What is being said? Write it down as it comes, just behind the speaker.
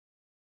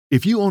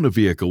If you own a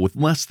vehicle with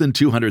less than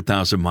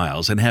 200,000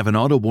 miles and have an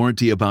auto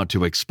warranty about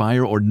to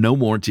expire or no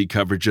warranty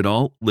coverage at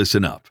all,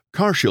 listen up.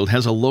 CarShield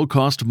has a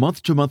low-cost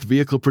month-to-month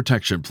vehicle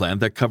protection plan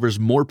that covers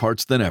more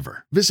parts than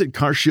ever. Visit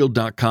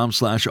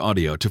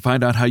carshield.com/audio to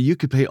find out how you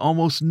could pay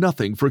almost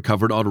nothing for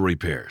covered auto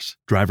repairs.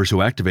 Drivers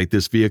who activate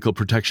this vehicle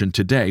protection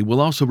today will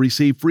also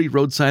receive free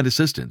roadside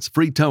assistance,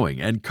 free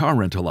towing, and car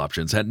rental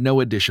options at no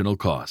additional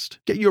cost.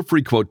 Get your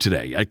free quote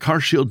today at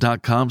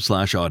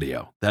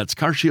carshield.com/audio. That's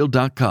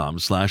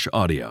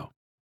carshield.com/audio.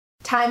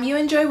 Time you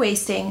enjoy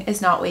wasting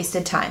is not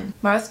wasted time.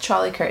 Martha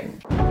Charlie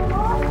Curtin.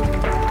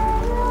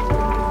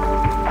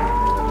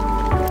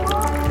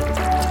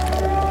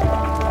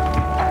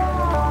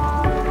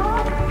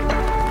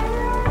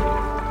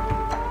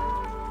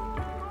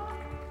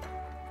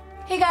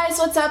 Hey guys,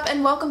 what's up,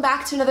 and welcome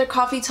back to another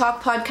Coffee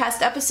Talk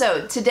podcast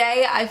episode.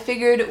 Today I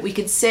figured we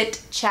could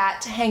sit,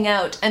 chat, hang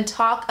out, and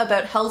talk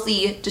about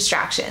healthy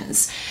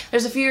distractions.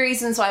 There's a few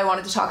reasons why I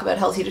wanted to talk about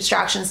healthy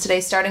distractions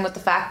today, starting with the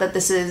fact that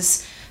this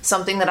is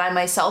something that I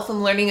myself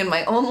am learning in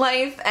my own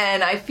life,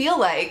 and I feel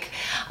like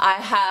I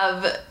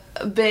have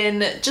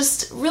been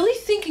just really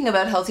thinking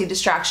about healthy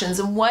distractions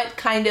and what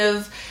kind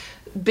of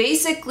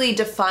basically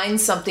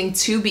defines something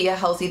to be a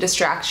healthy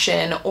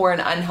distraction or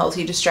an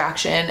unhealthy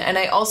distraction. And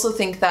I also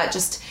think that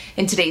just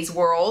in today's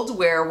world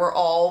where we're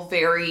all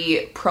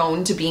very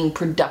prone to being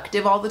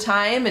productive all the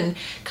time and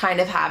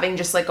kind of having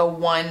just like a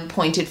one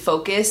pointed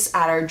focus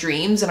at our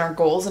dreams and our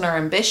goals and our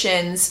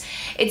ambitions,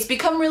 it's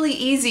become really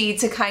easy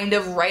to kind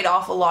of write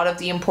off a lot of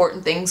the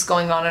important things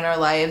going on in our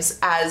lives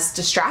as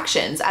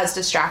distractions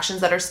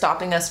that are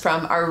stopping us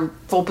from our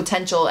full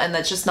potential. And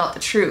that's just not the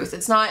truth.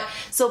 It's not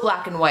so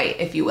black and white,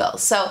 if you will.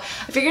 So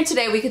I figured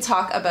today we could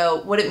talk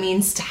about what it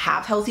means to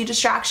have healthy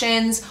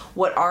distractions,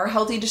 what are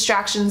healthy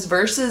distractions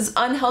versus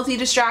unhealthy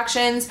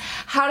distractions,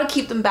 how to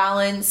keep them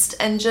balanced,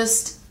 and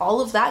just all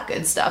of that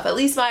good stuff. At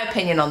least my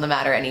opinion on the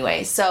matter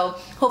anyway. So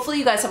hopefully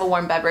you guys have a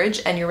warm beverage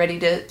and you're ready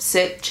to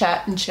sit,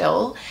 chat, and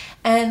chill,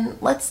 and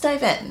let's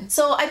dive in.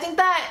 So I think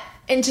that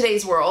in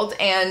today's world,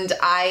 and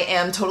I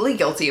am totally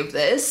guilty of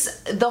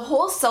this, the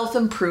whole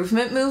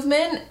self-improvement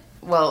movement,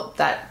 well,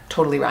 that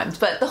totally rhymes,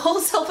 but the whole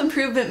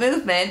self-improvement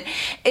movement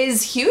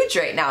is huge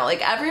right now.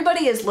 Like,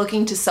 everybody is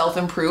looking to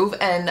self-improve,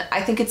 and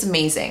I think it's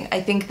amazing. I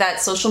think that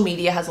social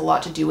media has a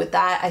lot to do with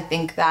that. I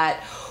think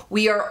that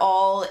we are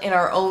all in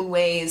our own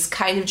ways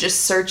kind of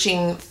just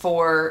searching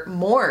for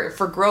more,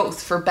 for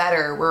growth, for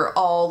better. We're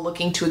all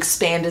looking to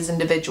expand as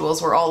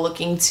individuals. We're all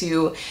looking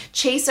to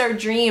chase our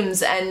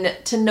dreams and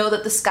to know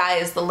that the sky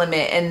is the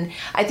limit. And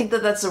I think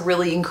that that's a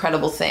really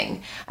incredible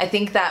thing. I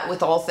think that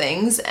with all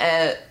things,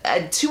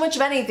 too much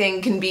of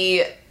anything can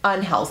be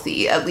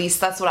unhealthy. At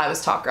least that's what I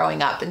was taught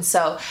growing up. And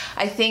so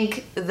I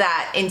think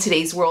that in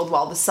today's world,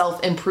 while the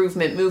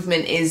self-improvement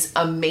movement is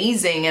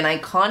amazing and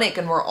iconic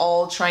and we're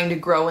all trying to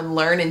grow and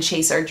learn and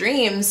chase our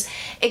dreams,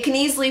 it can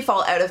easily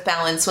fall out of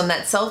balance when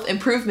that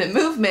self-improvement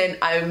movement,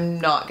 I'm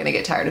not going to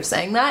get tired of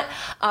saying that,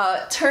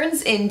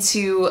 turns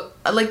into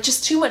like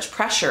just too much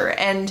pressure,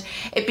 and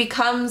it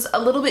becomes a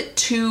little bit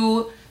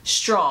too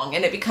strong,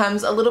 and it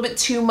becomes a little bit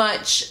too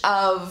much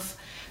of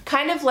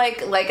kind of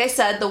like I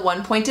said, the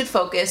one-pointed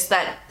focus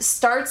that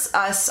starts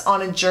us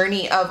on a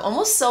journey of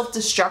almost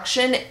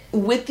self-destruction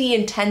with the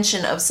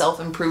intention of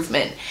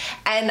self-improvement.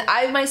 And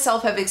I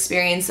myself have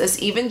experienced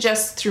this even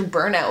just through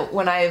burnout,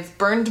 when I've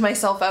burned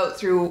myself out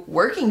through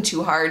working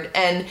too hard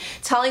and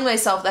telling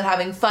myself that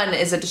having fun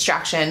is a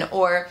distraction.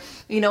 Or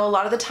a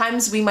lot of the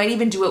times we might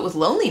even do it with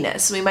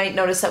loneliness. We might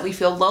notice that we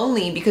feel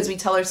lonely because we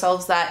tell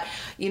ourselves that,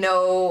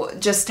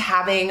 just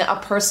having a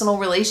personal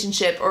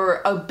relationship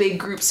or a big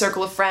group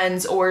circle of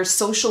friends or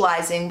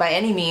socializing by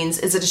any means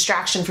is a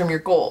distraction from your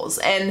goals.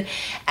 And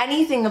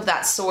anything of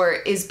that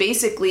sort is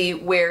basically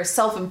where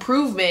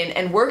self-improvement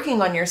and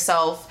working on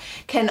yourself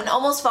can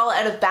almost fall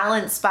out of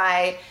balance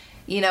by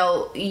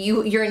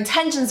your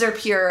intentions are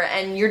pure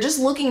and you're just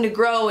looking to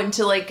grow and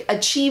to like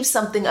achieve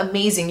something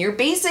amazing. You're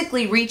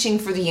basically reaching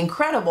for the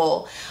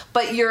incredible,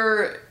 but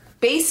you're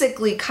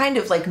basically kind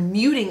of like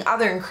muting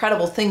other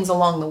incredible things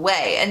along the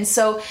way. And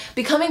so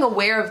becoming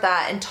aware of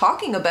that and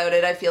talking about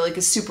it, I feel like,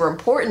 is super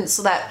important,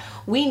 so that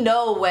we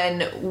know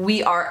when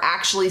we are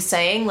actually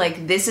saying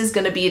like, this is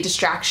going to be a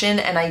distraction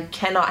and I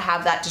cannot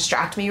have that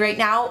distract me right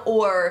now,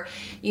 or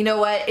you know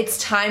what, it's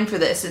time for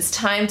this. It's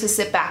time to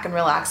sit back and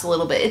relax a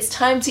little bit. It's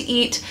time to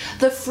eat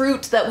the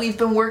fruit that we've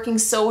been working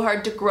so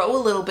hard to grow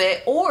a little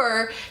bit,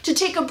 or to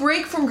take a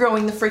break from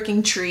growing the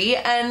freaking tree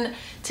and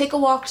take a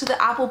walk to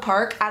the apple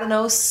park. I don't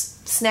know,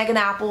 snag an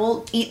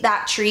apple, eat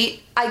that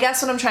treat. I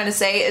guess what I'm trying to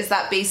say is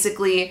that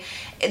basically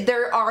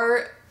there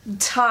are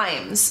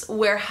times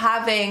where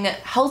having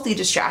healthy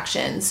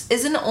distractions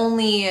isn't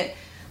only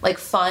like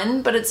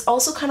fun, but it's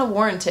also kind of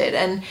warranted.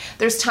 And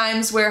there's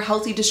times where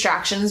healthy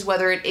distractions,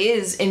 whether it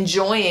is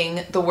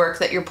enjoying the work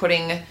that you're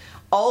putting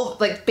all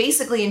like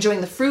basically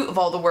enjoying the fruit of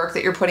all the work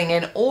that you're putting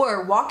in,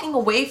 or walking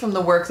away from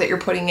the work that you're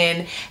putting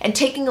in and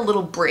taking a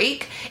little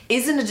break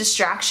isn't a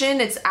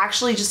distraction. It's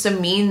actually just a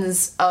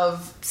means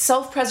of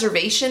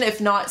self-preservation, if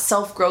not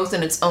self-growth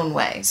in its own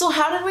way. So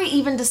how did we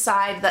even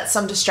decide that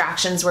some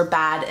distractions were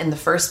bad in the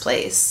first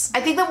place?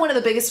 I think that one of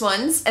the biggest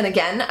ones, and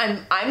again,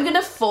 I'm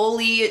gonna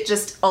fully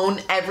just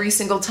own every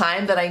single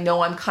time that I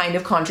know I'm kind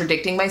of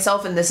contradicting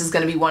myself, and this is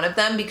gonna be one of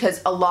them,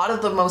 because a lot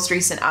of the most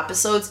recent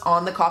episodes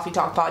on the Coffee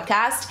Talk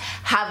podcast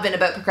have been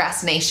about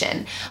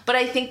procrastination. But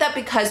I think that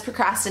because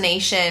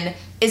procrastination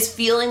is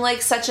feeling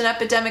like such an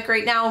epidemic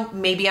right now,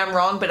 maybe I'm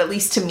wrong, but at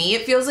least to me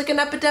it feels like an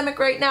epidemic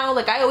right now.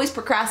 Like, I always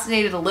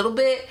procrastinated a little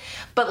bit,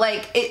 but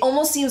like it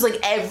almost seems like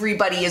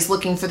everybody is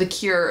looking for the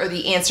cure or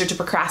the answer to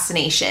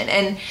procrastination.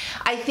 And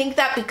I think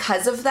that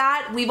because of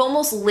that, we've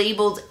almost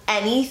labeled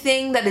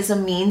anything that is a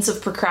means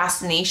of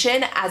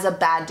procrastination as a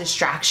bad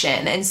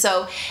distraction. And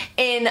so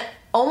in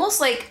almost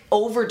like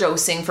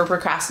overdosing for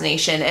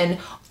procrastination and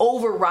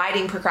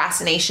overriding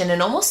procrastination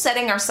and almost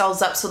setting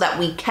ourselves up so that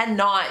we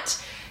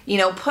cannot,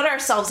 put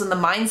ourselves in the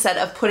mindset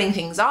of putting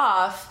things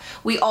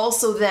off, we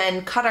also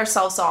then cut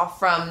ourselves off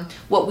from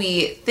what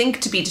we think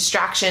to be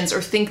distractions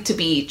or think to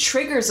be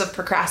triggers of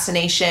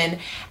procrastination.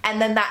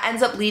 And then that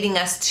ends up leading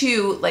us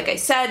to, like I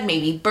said,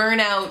 maybe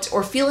burnout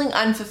or feeling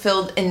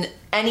unfulfilled in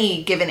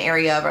any given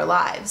area of our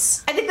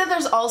lives. I think that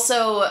there's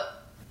also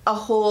a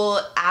whole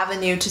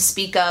avenue to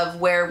speak of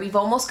where we've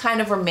almost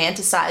kind of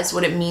romanticized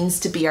what it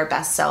means to be our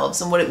best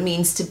selves and what it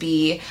means to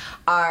be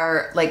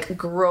our like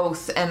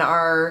growth and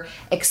our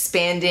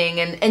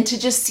expanding and to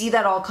just see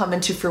that all come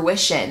into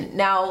fruition.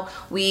 Now,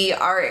 we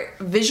are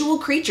visual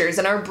creatures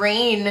and our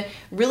brain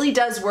really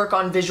does work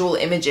on visual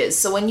images.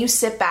 So when you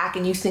sit back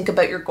and you think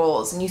about your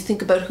goals and you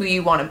think about who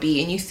you want to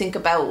be and you think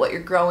about what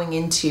you're growing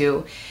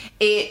into,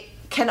 it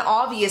can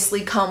obviously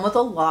come with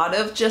a lot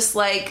of just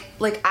like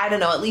I don't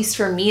know, at least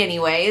for me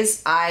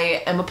anyways,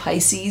 I am a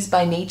Pisces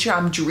by nature.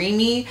 I'm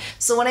dreamy.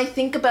 So when I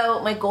think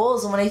about my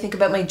goals and when I think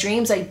about my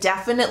dreams, I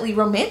definitely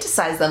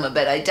romanticize them a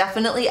bit. I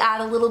definitely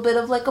add a little bit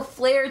of like a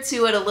flair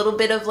to it, a little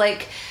bit of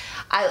like,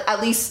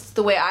 at least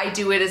the way I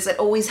do it is it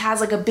always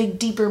has like a big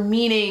deeper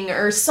meaning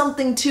or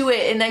something to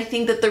it. And I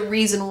think that the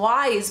reason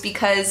why is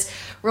because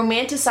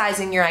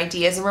romanticizing your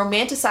ideas and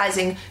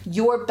romanticizing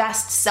your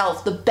best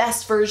self, the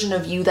best version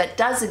of you that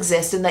does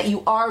exist and that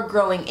you are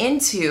growing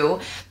into,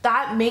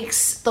 that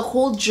makes the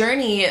whole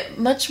journey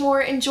much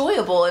more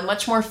enjoyable and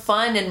much more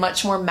fun and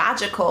much more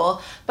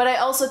magical. But I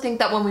also think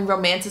that when we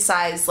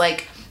romanticize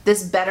like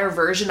this better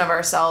version of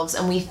ourselves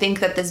and we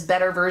think that this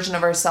better version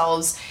of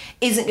ourselves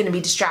isn't going to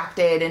be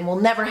distracted and we'll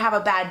never have a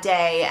bad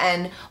day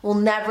and we'll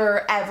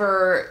never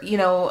ever,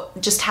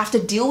 just have to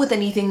deal with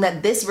anything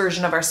that this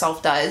version of ourselves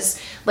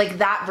does, like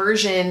that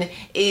version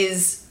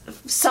is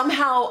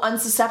somehow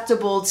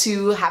unsusceptible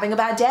to having a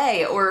bad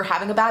day or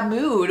having a bad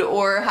mood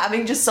or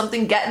having just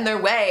something get in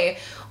their way.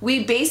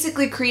 We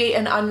basically create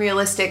an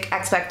unrealistic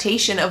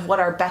expectation of what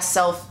our best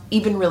self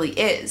even really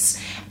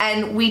is.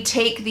 And we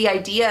take the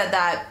idea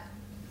that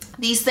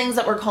these things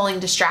that we're calling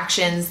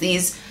distractions,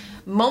 these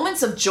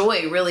moments of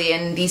joy really,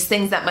 and these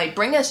things that might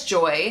bring us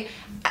joy,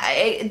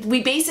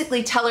 we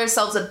basically tell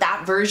ourselves that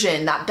that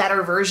version, that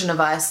better version of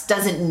us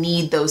doesn't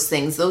need those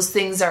things. Those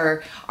things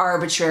are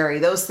arbitrary.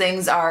 Those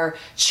things are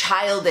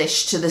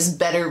childish to this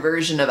better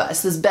version of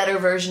us. This better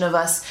version of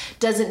us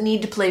doesn't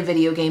need to play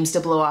video games to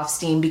blow off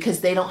steam because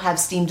they don't have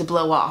steam to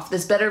blow off.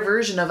 This better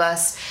version of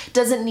us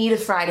doesn't need a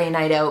Friday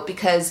night out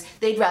because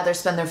they'd rather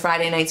spend their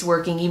Friday nights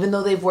working even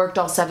though they've worked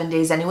all 7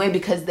 days anyway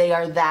because they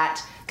are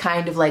that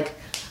kind of like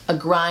a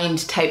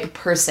grind type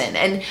person.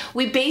 And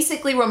we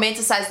basically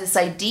romanticize this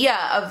idea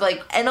of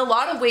like, in a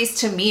lot of ways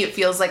to me, it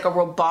feels like a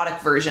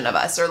robotic version of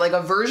us or like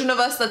a version of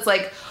us that's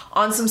like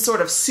on some sort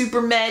of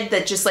super med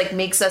that just like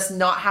makes us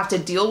not have to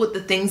deal with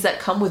the things that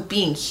come with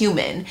being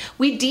human.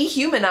 We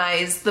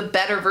dehumanize the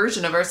better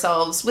version of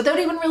ourselves without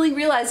even really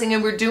realizing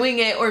and we're doing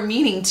it or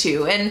meaning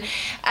to. And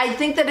I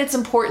think that it's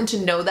important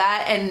to know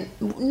that and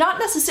not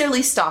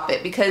necessarily stop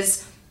it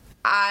because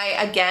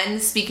again,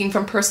 speaking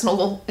from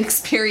personal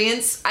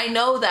experience, I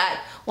know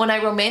that when I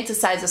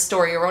romanticize a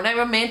story or when I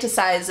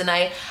romanticize and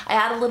I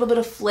add a little bit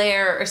of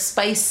flair or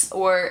spice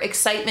or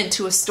excitement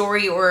to a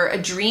story or a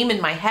dream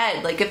in my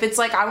head, like if it's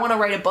like I want to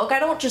write a book, I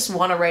don't just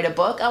want to write a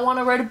book. I want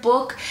to write a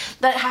book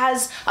that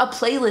has a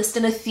playlist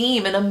and a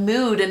theme and a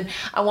mood, and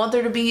I want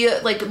there to be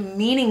like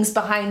meanings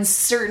behind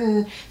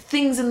certain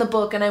things in the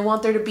book, and I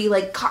want there to be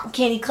like cotton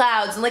candy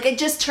clouds, and like it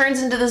just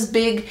turns into this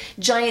big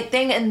giant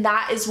thing. And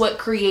that is what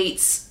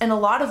creates, in a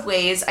lot of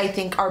ways, I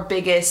think our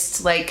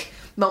biggest like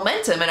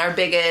momentum and our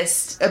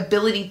biggest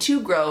ability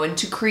to grow and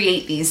to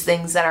create these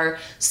things that are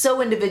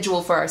so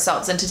individual for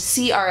ourselves and to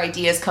see our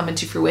ideas come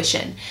into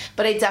fruition.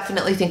 But I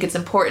definitely think it's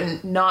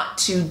important not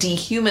to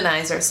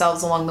dehumanize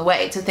ourselves along the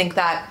way, to think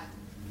that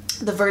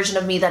the version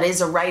of me that is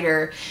a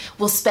writer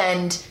will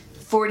spend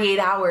 48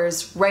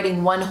 hours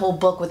writing one whole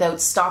book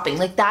without stopping.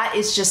 Like, that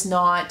is just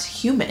not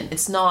human.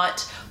 It's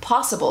not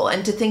possible.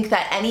 And to think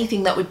that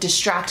anything that would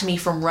distract me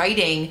from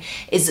writing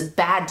is a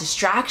bad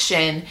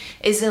distraction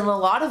is in a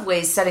lot of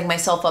ways setting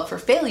myself up for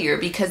failure,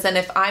 because then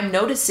if I'm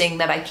noticing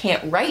that I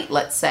can't write,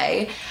 let's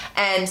say,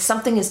 and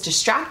something is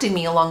distracting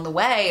me along the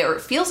way, or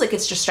it feels like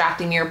it's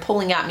distracting me or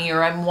pulling at me,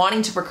 or I'm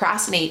wanting to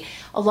procrastinate,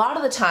 a lot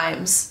of the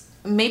times,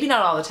 maybe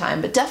not all the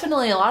time, but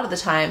definitely a lot of the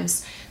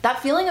times,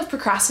 that feeling of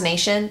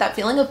procrastination, that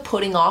feeling of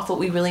putting off what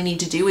we really need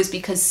to do is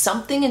because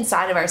something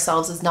inside of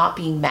ourselves is not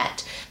being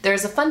met.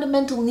 There's a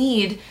fundamental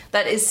need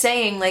that is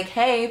saying like,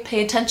 hey,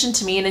 pay attention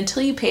to me. And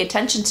until you pay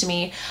attention to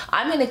me,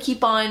 I'm going to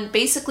keep on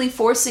basically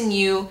forcing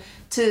you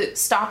to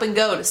stop and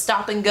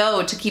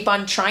go, to keep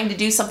on trying to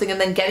do something and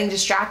then getting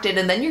distracted.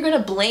 And then you're going to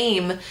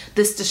blame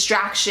this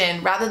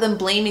distraction rather than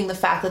blaming the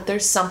fact that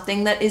there's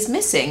something that is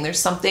missing. There's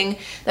something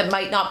that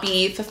might not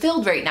be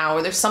fulfilled right now,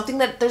 or there's something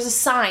that there's a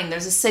sign,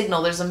 there's a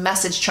signal, there's a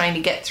message trying to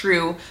get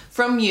through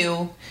from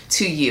you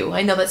to you.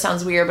 I know that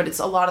sounds weird, but it's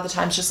a lot of the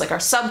times just like our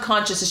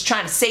subconscious is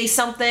trying to say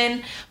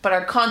something, but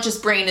our conscious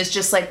brain is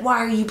just like, why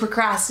are you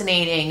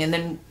procrastinating? And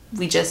then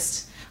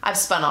I've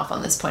spun off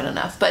on this point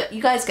enough, but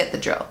you guys get the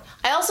drill.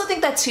 I also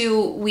think that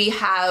too, we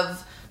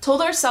have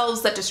told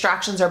ourselves that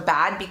distractions are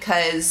bad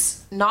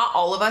because not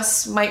all of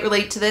us might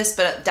relate to this,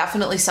 but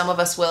definitely some of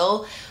us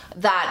will,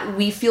 that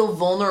we feel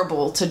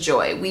vulnerable to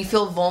joy. We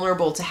feel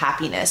vulnerable to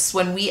happiness.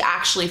 When we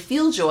actually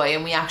feel joy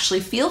and we actually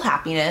feel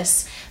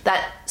happiness,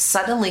 that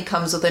suddenly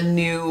comes with a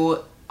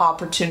new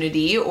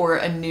opportunity or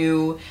a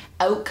new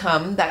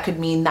outcome that could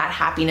mean that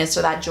happiness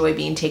or that joy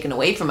being taken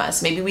away from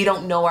us. Maybe we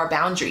don't know our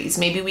boundaries.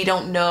 Maybe we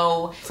don't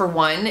know, for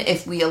one,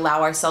 if we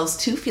allow ourselves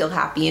to feel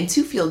happy and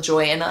to feel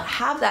joy and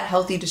have that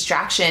healthy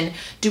distraction,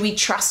 do we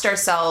trust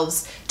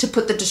ourselves to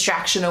put the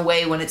distraction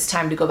away when it's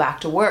time to go back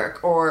to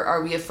work? Or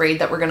are we afraid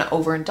that we're going to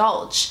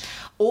overindulge?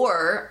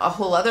 Or a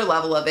whole other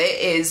level of it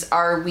is,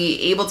 are we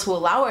able to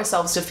allow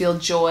ourselves to feel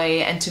joy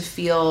and to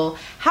feel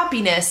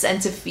happiness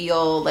and to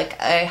feel like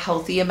a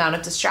healthy amount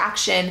of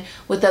distraction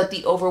without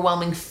the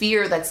overwhelming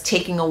fear that's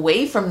taking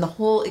away from the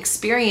whole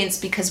experience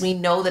because we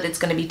know that it's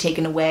going to be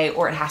taken away,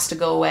 or it has to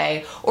go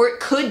away, or it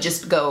could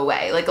just go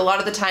away. Like a lot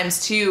of the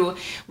times too,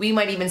 we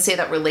might even say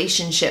that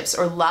relationships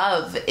or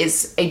love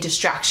is a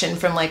distraction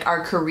from like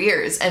our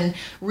careers. And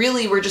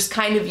really we're just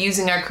kind of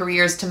using our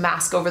careers to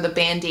mask over the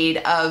band-aid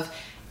of,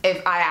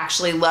 if I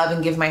actually love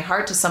and give my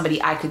heart to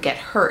somebody, I could get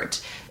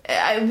hurt.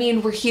 I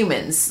mean, we're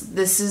humans.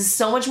 This is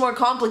so much more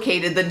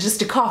complicated than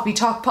just a Coffee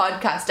Talk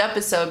podcast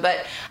episode.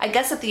 But I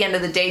guess at the end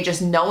of the day,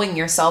 just knowing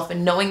yourself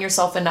and knowing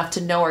yourself enough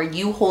to know, are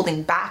you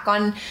holding back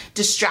on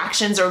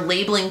distractions or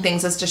labeling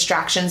things as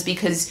distractions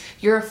because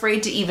you're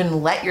afraid to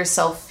even let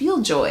yourself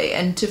feel joy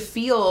and to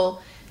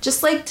feel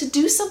just like to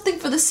do something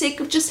for the sake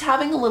of just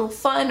having a little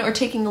fun or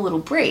taking a little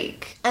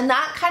break. And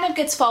that kind of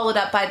gets followed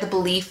up by the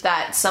belief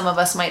that some of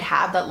us might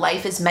have that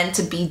life is meant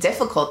to be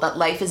difficult, that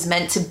life is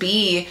meant to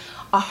be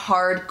a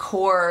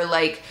hardcore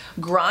like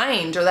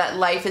grind, or that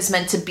life is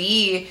meant to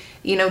be,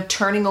 you know,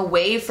 turning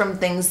away from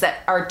things that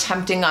are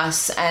tempting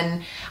us.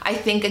 And I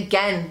think,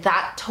 again,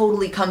 that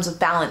totally comes with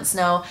balance.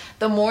 Now,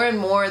 the more and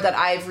more that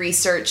I've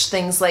researched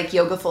things like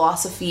yoga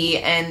philosophy,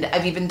 and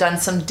I've even done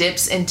some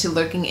dips into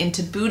looking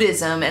into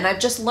Buddhism, and I've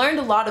just learned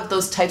a lot of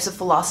those types of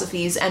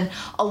philosophies, and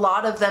a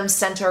lot of them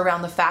center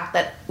around the fact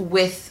that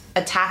with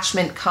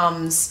attachment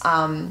comes,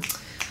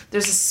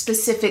 there's a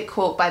specific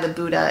quote by the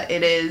Buddha.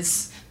 It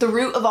is, "The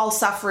root of all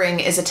suffering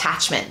is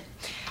attachment."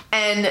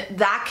 And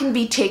that can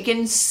be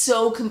taken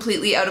so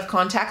completely out of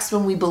context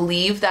when we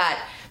believe that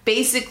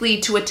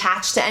basically to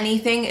attach to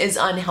anything is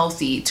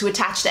unhealthy, to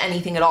attach to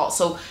anything at all.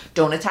 So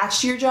don't attach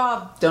to your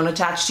job, don't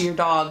attach to your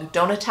dog,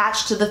 don't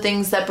attach to the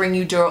things that bring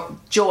you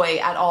joy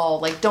at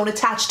all. Like, don't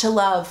attach to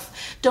love,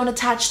 don't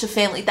attach to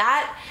family.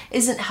 That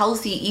isn't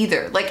healthy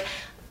either. Like,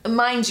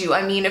 mind you,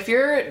 I mean, if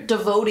you're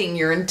devoting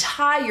your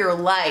entire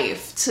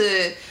life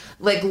to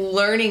like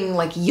learning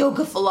like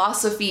yoga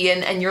philosophy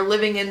and you're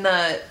living in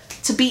the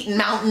Tibetan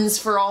mountains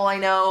for all I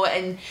know,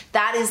 and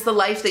that is the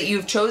life that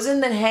you've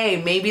chosen, then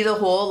hey, maybe the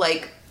whole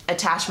like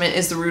attachment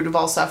is the root of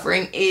all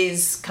suffering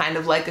is kind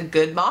of like a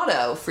good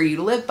motto for you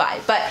to live by.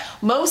 But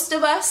most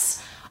of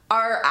us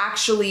are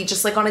actually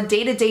just like on a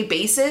day-to-day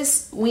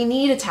basis, we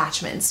need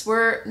attachments.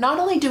 We're not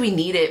only do we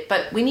need it,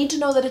 but we need to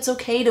know that it's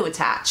okay to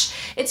attach.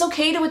 It's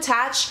okay to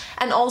attach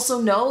and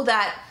also know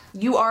that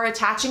you are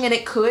attaching, and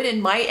it could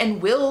and might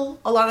and will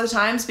a lot of the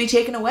times be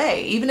taken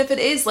away. Even if it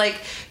is like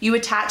you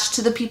attach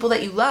to the people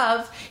that you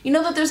love, you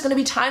know that there's going to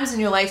be times in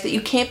your life that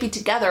you can't be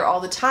together all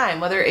the time,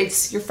 whether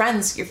it's your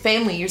friends, your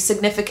family, your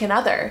significant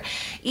other.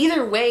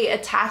 Either way,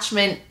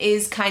 attachment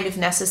is kind of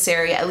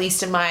necessary, at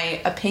least in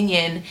my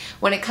opinion,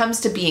 when it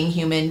comes to being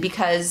human,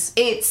 because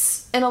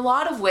it's in a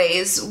lot of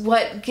ways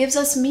what gives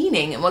us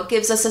meaning and what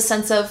gives us a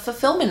sense of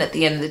fulfillment at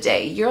the end of the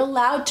day. You're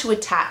allowed to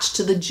attach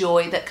to the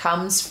joy that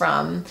comes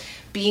from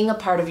being a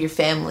part of your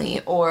family,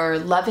 or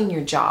loving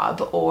your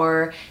job,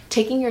 or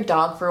taking your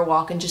dog for a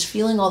walk and just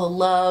feeling all the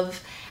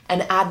love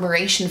and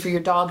admiration for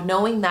your dog,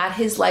 knowing that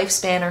his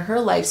lifespan or her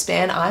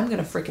lifespan, I'm going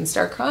to freaking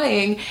start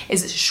crying,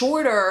 is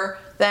shorter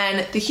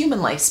than the human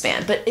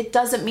lifespan. But it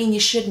doesn't mean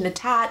you shouldn't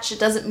attach. It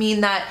doesn't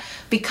mean that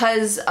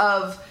because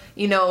of,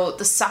 you know,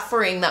 the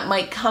suffering that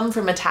might come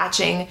from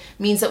attaching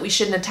means that we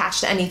shouldn't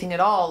attach to anything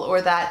at all,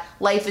 or that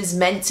life is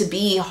meant to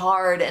be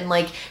hard and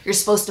like you're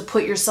supposed to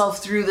put yourself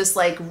through this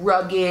like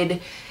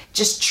rugged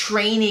just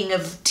training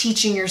of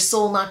teaching your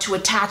soul not to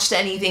attach to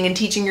anything and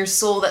teaching your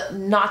soul that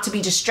not to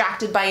be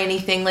distracted by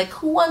anything. Like,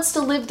 who wants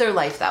to live their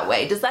life that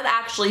way? Does that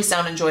actually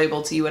sound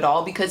enjoyable to you at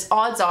all? Because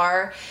odds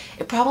are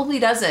it probably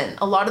doesn't.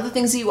 A lot of the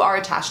things that you are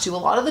attached to, a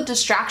lot of the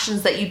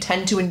distractions that you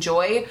tend to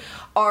enjoy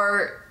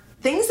are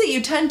things that you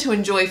tend to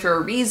enjoy for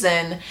a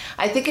reason.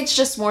 I think it's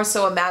just more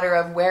so a matter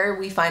of where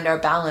we find our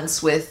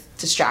balance with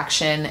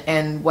distraction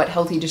and what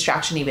healthy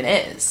distraction even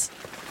is.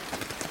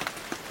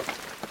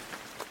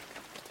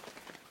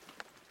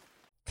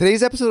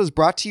 Today's episode is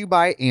brought to you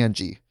by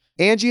Angie.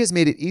 Angie has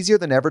made it easier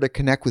than ever to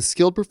connect with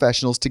skilled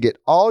professionals to get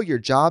all your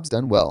jobs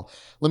done well.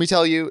 Let me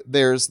tell you,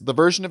 there's the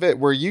version of it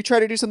where you try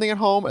to do something at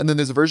home, and then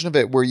there's a version of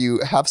it where you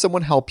have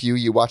someone help you,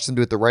 you watch them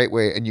do it the right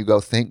way, and you go,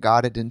 thank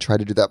God I didn't try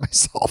to do that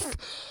myself.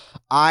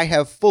 I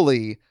have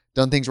fully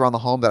done things around the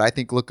home that I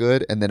think look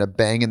good, and then a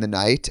bang in the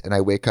night, and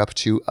I wake up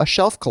to a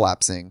shelf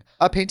collapsing,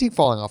 a painting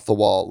falling off the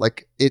wall.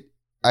 Like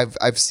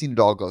I've seen it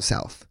all go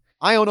south.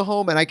 I own a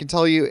home, and I can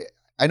tell you,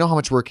 I know how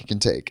much work it can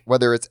take.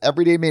 Whether it's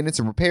everyday maintenance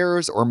and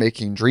repairs or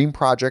making dream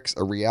projects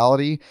a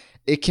reality,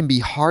 it can be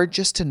hard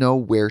just to know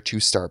where to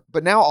start.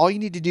 But now all you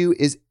need to do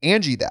is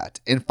Angie that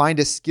and find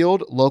a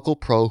skilled local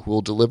pro who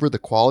will deliver the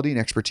quality and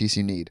expertise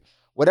you need.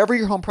 Whatever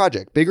your home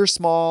project, big or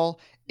small,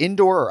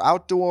 indoor or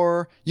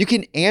outdoor, you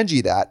can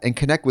Angie that and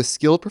connect with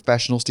skilled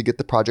professionals to get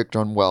the project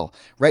done well.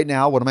 Right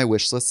now, one of my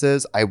wish lists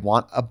is I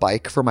want a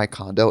bike for my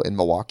condo in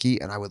Milwaukee,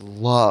 and I would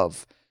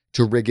love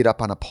to rig it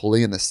up on a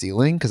pulley in the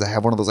ceiling because I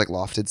have one of those like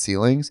lofted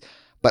ceilings,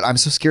 but I'm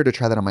so scared to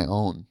try that on my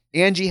own.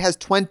 Angie has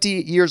 20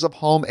 years of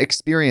home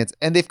experience,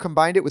 and they've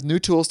combined it with new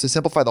tools to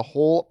simplify the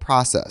whole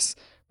process.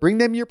 Bring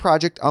them your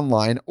project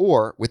online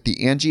or with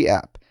the Angie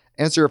app.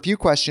 Answer a few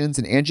questions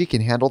and Angie can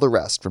handle the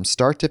rest from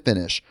start to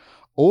finish,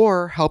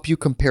 or help you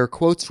compare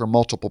quotes from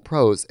multiple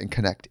pros and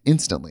connect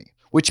instantly,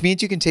 which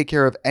means you can take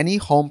care of any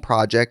home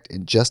project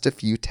in just a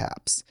few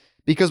taps.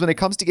 Because when it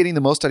comes to getting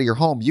the most out of your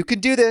home, you can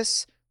do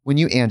this when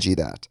you Angie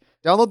that.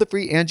 Download the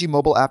free Angie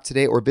mobile app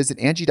today or visit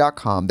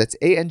Angie.com. That's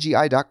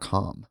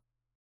ANGI.com.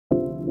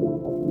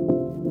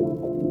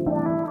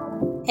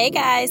 Hey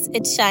guys,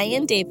 it's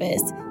Cheyenne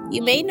Davis.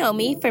 You may know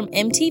me from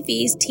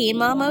MTV's Teen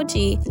Mom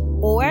OG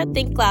or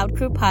Think Loud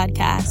Crew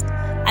podcast.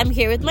 I'm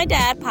here with my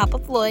dad, Papa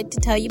Floyd, to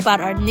tell you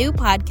about our new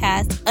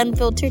podcast,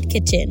 Unfiltered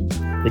Kitchen.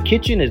 The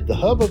kitchen is the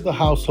hub of the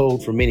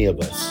household for many of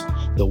us.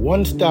 The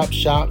one-stop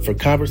shop for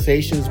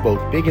conversations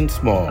both big and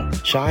small.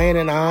 Cheyenne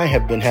and I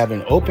have been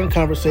having open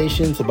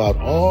conversations about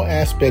all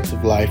aspects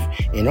of life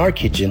in our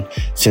kitchen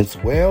since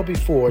well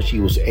before she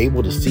was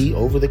able to see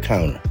over the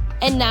counter.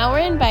 And now we're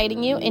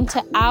inviting you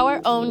into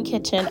our own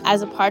kitchen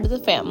as a part of the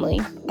family.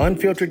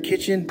 Unfiltered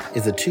Kitchen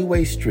is a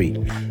two-way street.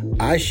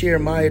 I share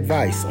my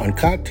advice on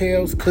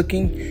cocktails,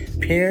 cooking,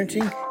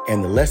 parenting,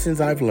 and the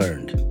lessons I've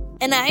learned.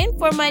 And I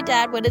inform my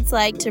dad what it's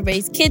like to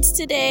raise kids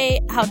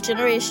today, how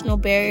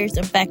generational barriers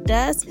affect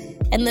us,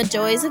 and the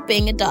joys of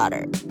being a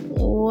daughter.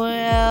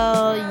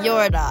 Well,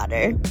 your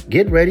daughter.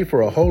 Get ready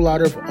for a whole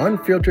lot of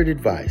unfiltered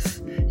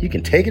advice. You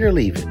can take it or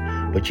leave it,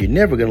 but you're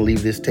never going to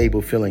leave this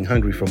table feeling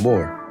hungry for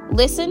more.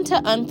 Listen to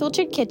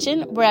Unfiltered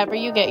Kitchen wherever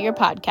you get your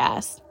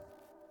podcasts.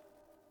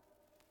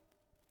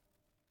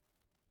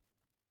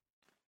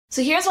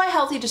 So here's why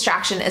healthy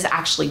distraction is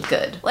actually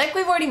good. Like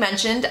we've already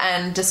mentioned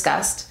and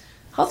discussed,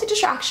 healthy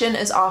distraction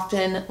is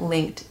often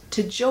linked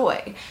to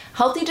joy.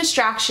 Healthy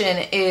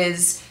distraction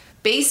is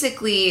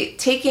basically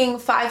taking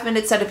 5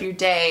 minutes out of your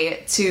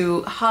day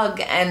to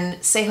hug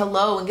and say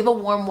hello and give a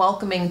warm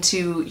welcoming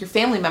to your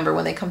family member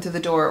when they come through the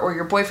door, or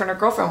your boyfriend or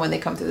girlfriend when they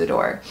come through the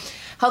door.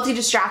 Healthy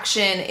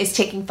distraction is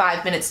taking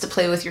 5 minutes to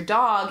play with your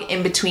dog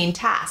in between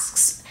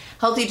tasks.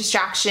 Healthy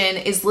distraction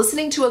is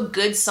listening to a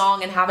good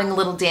song and having a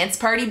little dance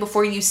party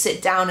before you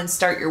sit down and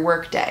start your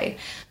workday.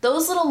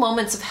 Those little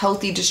moments of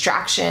healthy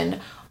distraction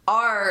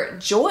are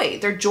joy.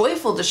 They're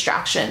joyful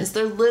distractions.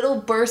 They're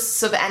little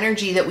bursts of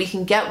energy that we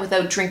can get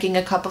without drinking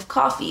a cup of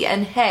coffee.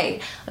 And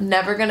hey, I'm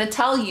never going to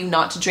tell you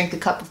not to drink a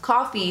cup of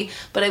coffee,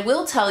 but I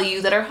will tell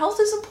you that our health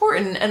is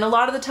important, and a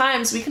lot of the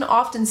times we can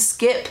often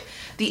skip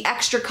the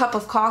extra cup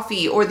of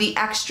coffee or the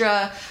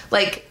extra,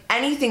 like,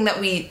 anything that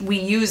we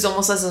use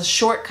almost as a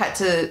shortcut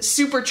to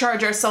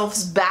supercharge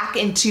ourselves back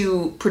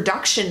into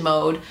production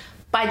mode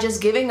by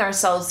just giving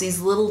ourselves these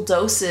little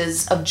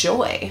doses of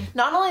joy.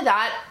 Not only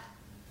that,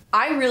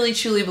 I really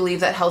truly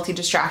believe that healthy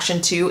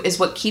distraction too is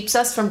what keeps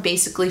us from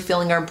basically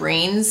filling our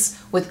brains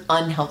with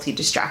unhealthy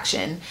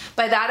distraction.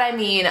 By that I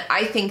mean,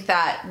 I think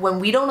that when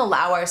we don't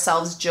allow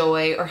ourselves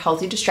joy or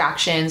healthy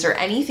distractions or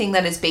anything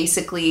that is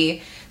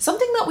basically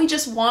something that we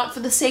just want for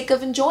the sake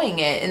of enjoying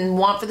it and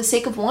want for the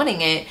sake of wanting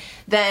it,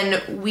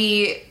 then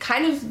we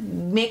kind of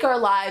make our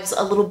lives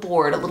a little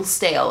bored, a little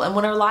stale. And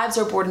when our lives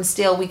are bored and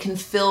stale, we can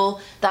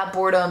fill that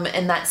boredom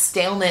and that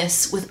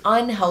staleness with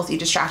unhealthy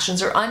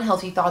distractions or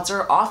unhealthy thoughts,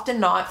 or often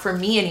not, for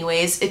me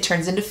anyways, it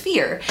turns into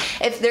fear.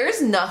 If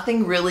there's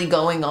nothing really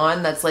going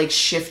on that's like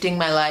shifting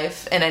my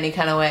life in any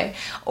kind of way,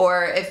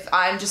 or if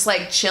I'm just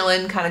like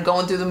chilling, kind of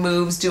going through the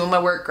moves, doing my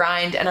work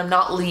grind, and I'm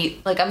not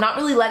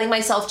really letting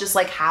myself just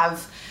like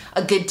have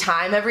a good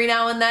time every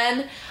now and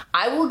then,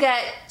 I will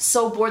get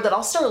so bored that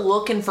I'll start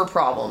looking for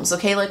problems,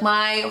 okay? Like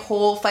my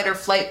whole fight or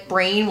flight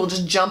brain will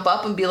just jump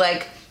up and be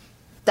like,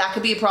 that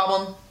could be a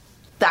problem,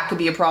 that could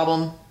be a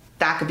problem,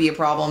 that could be a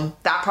problem,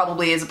 that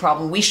probably is a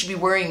problem, we should be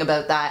worrying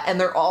about that. And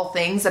they're all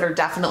things that are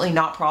definitely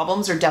not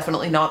problems or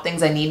definitely not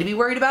things I need to be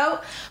worried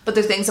about, but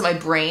they're things that my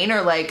brain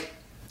are like,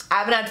 I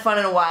haven't had fun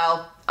in a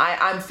while,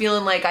 I'm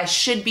feeling like I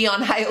should be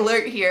on high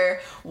alert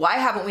here. Why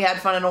haven't we had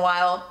fun in a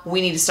while?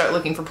 We need to start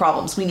looking for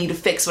problems. We need to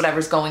fix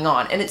whatever's going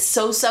on. And it's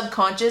so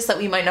subconscious that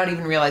we might not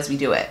even realize we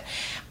do it.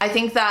 I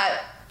think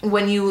that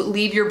when you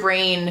leave your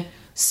brain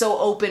so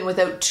open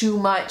without too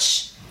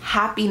much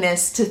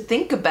happiness to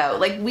think about,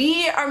 like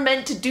we are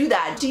meant to do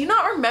that. Do you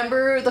not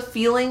remember the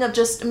feeling of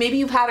just, maybe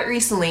you've had it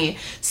recently,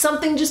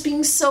 something just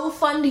being so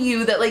fun to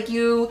you that like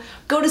you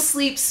go to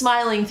sleep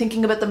smiling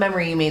thinking about the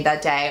memory you made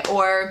that day,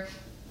 or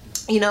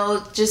you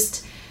know,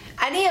 just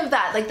any of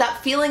that, like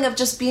that feeling of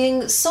just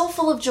being so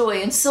full of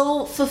joy and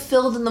so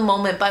fulfilled in the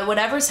moment by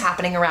whatever's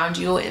happening around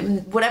you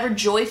and whatever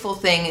joyful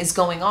thing is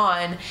going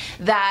on,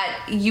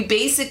 that you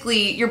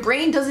basically, your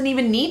brain doesn't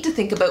even need to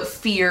think about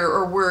fear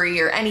or worry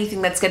or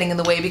anything that's getting in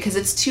the way, because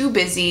it's too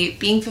busy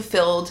being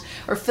fulfilled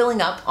or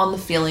filling up on the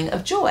feeling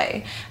of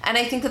joy. And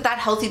I think that that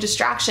healthy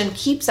distraction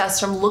keeps us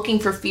from looking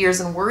for fears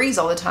and worries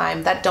all the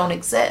time that don't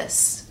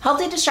exist.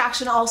 Healthy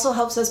distraction also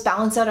helps us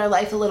balance out our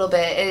life a little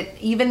bit.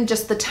 Even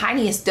just the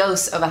tiniest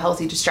dose of a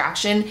healthy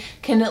distraction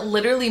can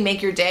literally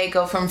make your day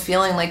go from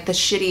feeling like the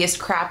shittiest,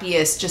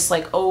 crappiest, just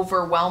like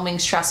overwhelming,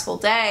 stressful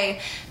day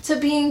to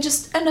being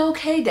just an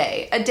okay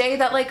day. A day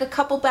that like a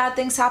couple bad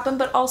things happen,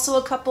 but also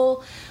a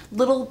couple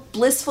little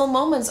blissful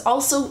moments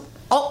also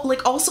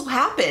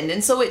happened,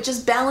 and so it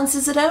just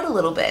balances it out a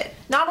little bit.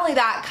 Not only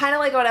that, kind of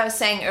like what I was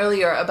saying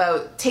earlier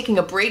about taking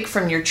a break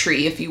from your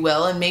tree, if you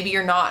will, and maybe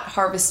you're not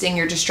harvesting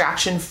your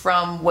distraction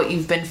from what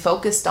you've been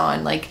focused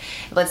on. Like,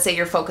 let's say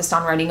you're focused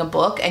on writing a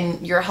book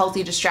and your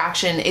healthy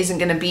distraction isn't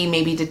going to be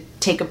maybe to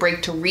take a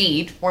break to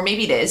read, or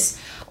maybe it is,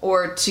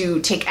 or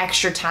to take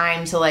extra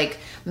time to like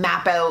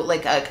map out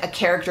like a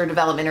character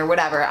development or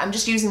whatever. I'm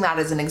just using that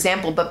as an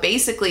example, but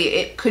basically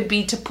it could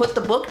be to put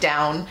the book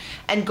down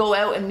and go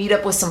out and meet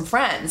up with some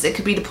friends. It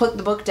could be to put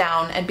the book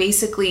down and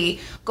basically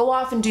go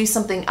off and do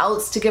something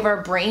else, to give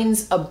our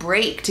brains a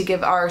break, to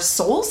give our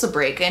souls a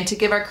break, and to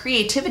give our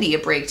creativity a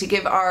break, to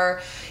give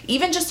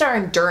even just our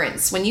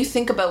endurance. When you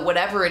think about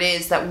whatever it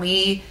is that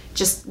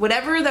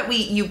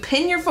you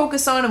pin your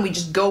focus on and we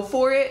just go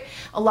for it,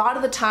 a lot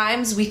of the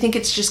times we think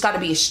it's just got to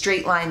be a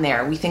straight line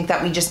there. We think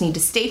that we just need to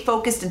stay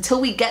focused until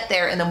we get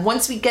there, and then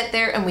once we get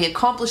there and we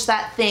accomplish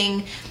that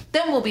thing,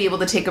 then we'll be able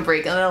to take a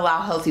break and then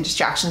allow healthy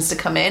distractions to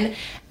come in.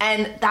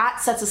 And that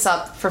sets us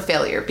up for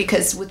failure,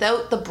 because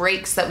without the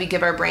breaks that we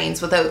give our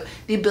brains, without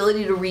the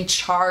ability to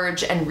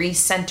recharge and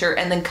recenter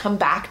and then come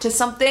back to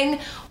something,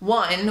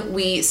 one,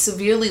 we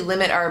severely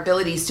limit our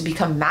abilities to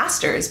become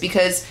masters,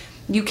 because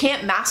you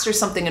can't master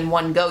something in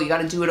one go. You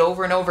got to do it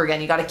over and over again.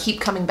 You got to keep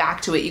coming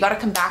back to it. You got to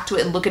come back to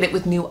it and look at it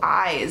with new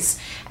eyes.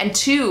 And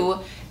two,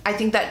 I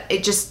think that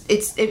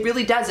it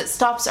really does. It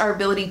stops our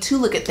ability to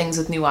look at things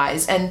with new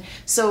eyes. And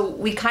so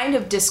we kind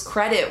of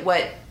discredit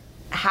what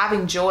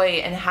having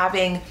joy and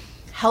having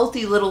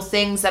healthy little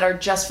things that are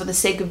just for the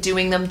sake of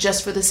doing them,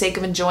 just for the sake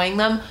of enjoying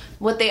them,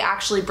 what they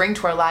actually bring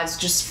to our lives,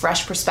 just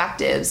fresh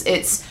perspectives.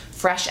 It's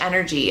fresh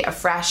energy, a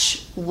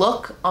fresh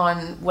look on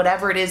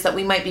whatever it is that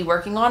we might be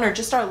working on, or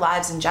just our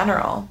lives in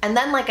general. And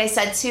then, like I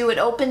said too, it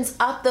opens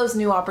up those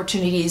new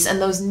opportunities and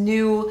those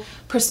new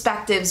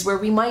perspectives where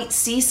we might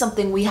see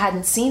something we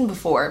hadn't seen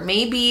before.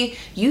 Maybe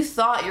you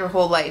thought your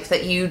whole life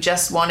that you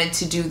just wanted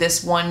to do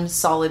this one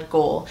solid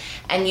goal,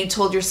 and you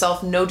told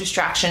yourself no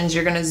distractions,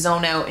 you're going to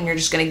zone out and you're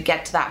just going to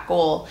get to that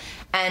goal.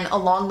 And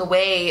along the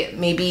way,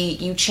 maybe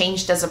you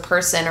changed as a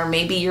person, or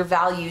maybe your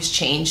values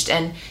changed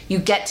and you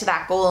get to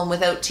that goal, and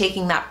without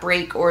taking that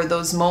break or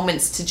those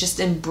moments to just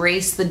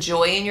embrace the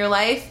joy in your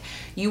life,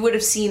 you would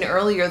have seen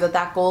earlier that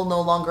that goal no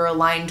longer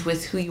aligned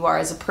with who you are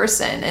as a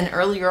person. And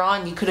earlier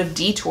on, you could have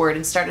detoured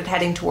and started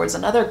heading towards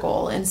another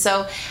goal. And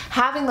so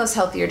having those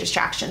healthier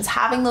distractions,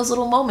 having those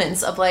little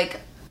moments of like,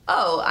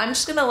 oh, I'm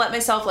just going to let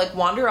myself like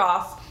wander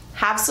off,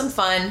 have some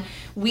fun.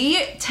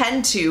 We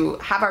tend to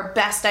have our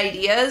best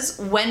ideas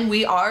when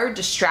we are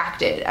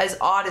distracted, as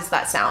odd as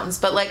that sounds.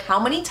 But like, how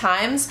many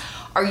times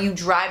Are you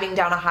driving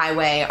down a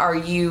highway? Are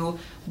you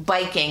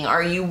biking?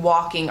 Are you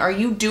walking? Are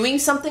you doing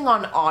something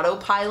on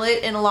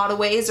autopilot in a lot of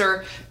ways,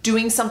 or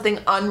doing something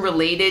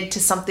unrelated to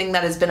something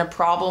that has been a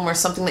problem or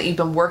something that you've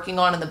been working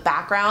on in the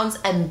backgrounds?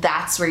 And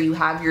that's where you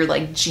have your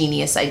like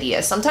genius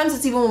idea. Sometimes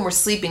it's even when we're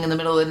sleeping in the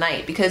middle of the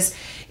night, because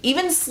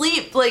even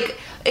sleep, like,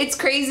 it's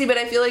crazy, but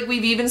I feel like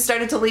we've even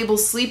started to label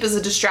sleep as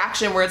a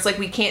distraction, where it's like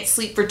we can't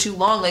sleep for too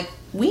long. Like,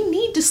 we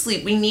need to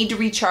sleep, we need to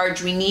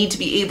recharge, we need to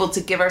be able to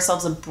give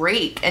ourselves a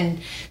break and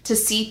to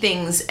see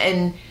things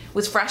and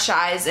with fresh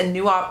eyes and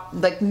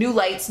new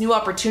lights, new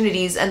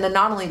opportunities. And then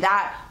not only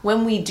that,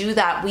 when we do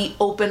that, we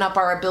open up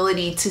our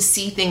ability to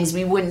see things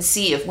we wouldn't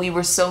see if we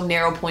were so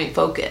narrow point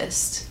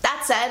focused.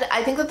 That said,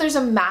 I think that there's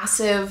a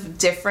massive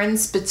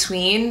difference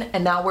between,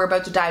 and now we're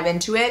about to dive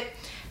into it,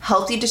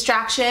 healthy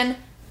distraction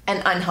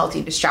and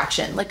unhealthy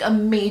distraction. Like a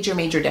major,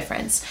 major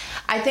difference.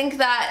 I think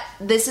that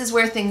this is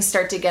where things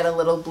start to get a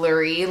little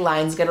blurry,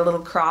 lines get a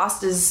little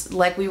crossed, is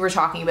like we were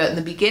talking about in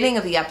the beginning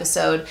of the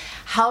episode.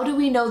 How do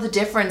we know the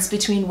difference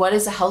between what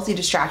is a healthy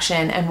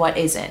distraction and what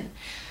isn't?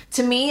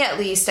 To me, at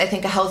least, I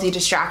think a healthy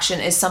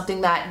distraction is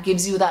something that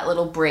gives you that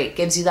little break,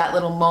 gives you that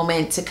little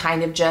moment to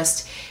kind of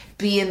just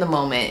be in the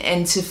moment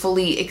and to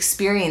fully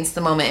experience the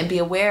moment and be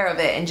aware of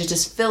it and to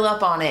just fill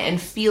up on it and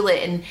feel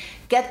it and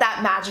get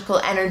that magical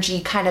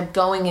energy kind of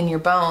going in your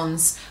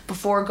bones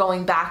before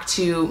going back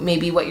to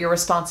maybe what your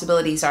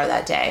responsibilities are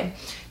that day.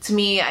 To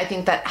me, I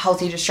think that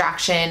healthy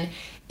distraction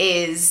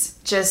is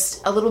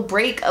just a little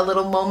break, a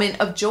little moment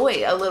of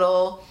joy, a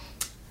little,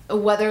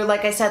 whether,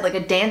 like I said, like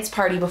a dance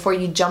party before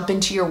you jump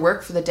into your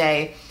work for the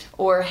day,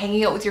 or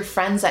hanging out with your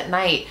friends at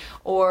night,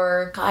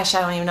 or gosh,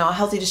 I don't even know, a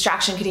healthy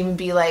distraction could even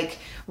be like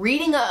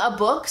reading a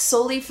book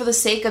solely for the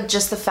sake of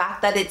just the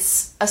fact that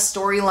it's a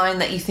storyline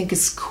that you think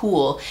is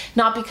cool,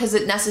 not because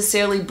it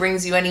necessarily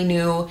brings you any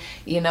new,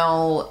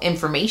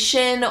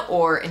 information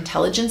or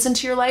intelligence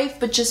into your life,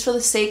 but just for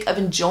the sake of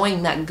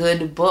enjoying that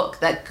good book,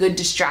 that good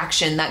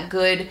distraction, that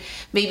good,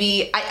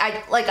 maybe,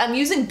 I'm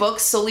using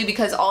books solely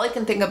because all I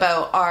can think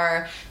about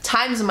are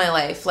times in my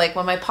life, like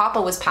when my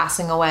papa was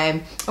passing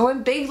away, or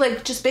when big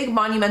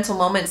monumental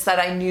moments that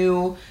I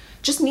knew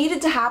just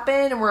needed to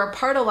happen and were a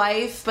part of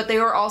life, but they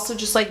were also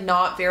just like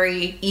not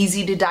very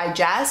easy to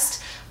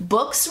digest.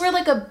 Books were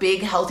like a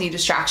big healthy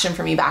distraction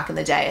for me back in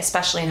the day,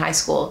 especially in high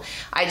school.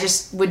 I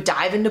just would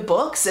dive into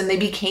books and they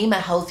became a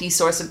healthy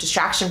source of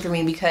distraction for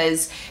me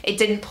because it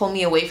didn't pull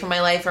me away from my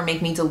life or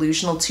make me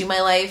delusional to my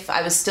life.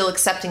 I was still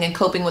accepting and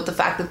coping with the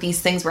fact that these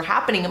things were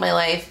happening in my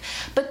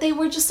life, but they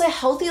were just a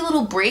healthy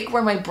little break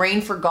where my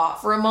brain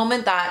forgot for a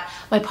moment that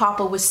my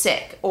papa was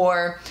sick,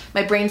 or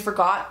my brain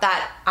forgot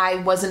that I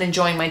wasn't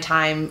enjoying my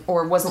time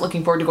or wasn't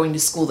looking forward to going to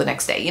school the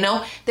next day.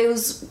 There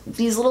was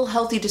these little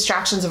healthy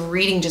distractions of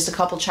reading just a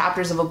couple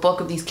chapters of a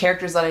book of these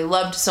characters that I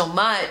loved so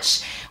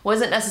much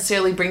wasn't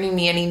necessarily bringing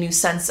me any new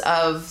sense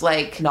of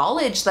like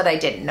knowledge that I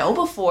didn't know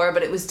before,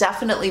 but it was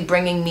definitely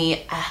bringing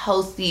me a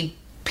healthy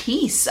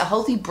peace, a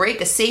healthy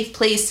break, a safe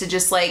place to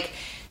just like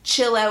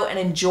chill out and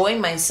enjoy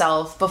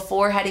myself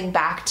before heading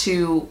back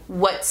to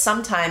what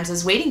sometimes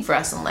is waiting for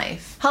us in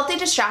life. Healthy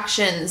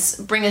distractions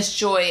bring us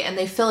joy and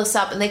they fill us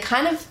up and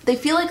they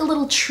feel like a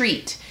little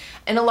treat.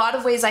 In a lot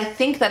of ways, I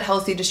think that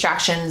healthy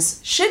distractions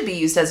should be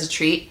used as a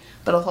treat,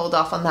 but I'll hold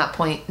off on that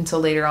point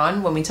until later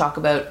on when we talk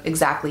about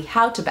exactly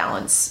how to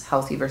balance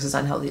healthy versus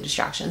unhealthy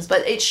distractions.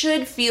 But it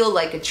should feel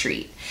like a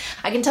treat.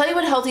 I can tell you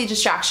what healthy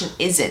distraction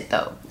isn't,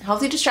 though.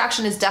 Healthy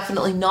distraction is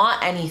definitely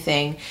not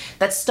anything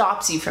that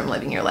stops you from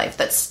living your life,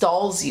 that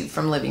stalls you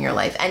from living your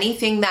life.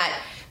 Anything that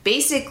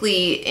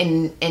basically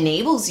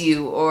enables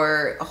you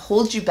or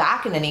holds you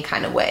back in any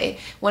kind of way.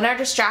 When our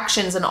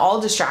distractions, and all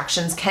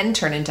distractions can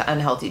turn into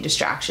unhealthy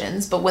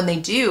distractions, but when they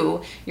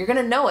do, you're going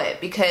to know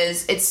it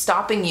because it's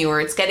stopping you or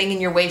it's getting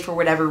in your way for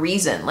whatever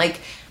reason.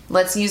 Like,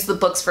 let's use the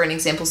books for an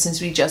example since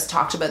we just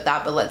talked about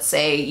that, but let's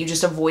say you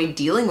just avoid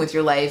dealing with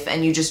your life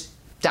and you just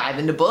dive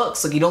into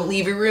books. Like, you don't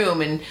leave your room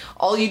and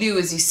all you do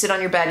is you sit on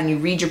your bed and you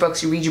read your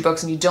books and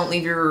you don't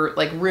leave your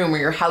like room or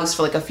your house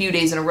for like a few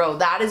days in a row.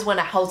 That is when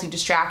a healthy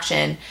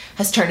distraction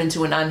has turned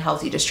into an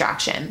unhealthy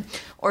distraction.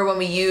 Or when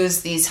we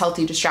use these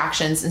healthy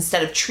distractions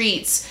instead of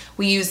treats,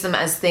 we use them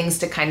as things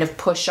to kind of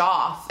push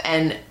off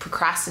and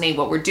procrastinate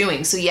what we're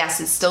doing. So yes,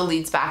 it still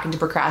leads back into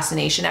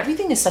procrastination.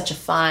 Everything is such a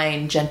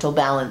fine, gentle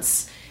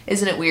balance.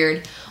 Isn't it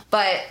weird?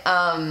 But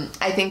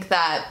I think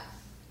that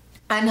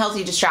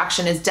unhealthy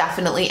distraction is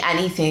definitely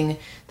anything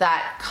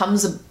that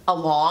comes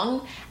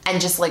along and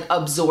just like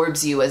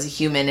absorbs you as a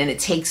human and it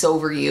takes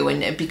over you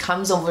and it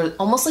becomes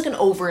almost like an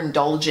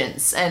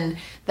overindulgence. And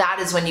that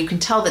is when you can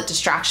tell that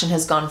distraction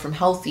has gone from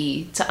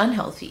healthy to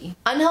unhealthy.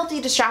 Unhealthy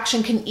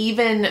distraction can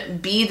even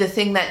be the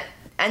thing that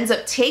ends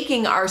up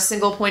taking our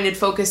single-pointed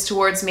focus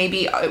towards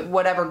maybe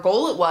whatever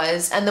goal it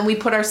was, and then we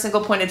put our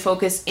single-pointed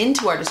focus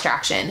into our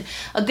distraction.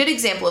 A good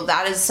example of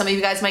that is some of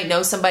you guys might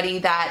know somebody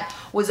that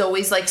was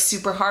always like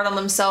super hard on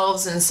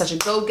themselves and such a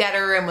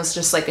go-getter and was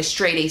just like a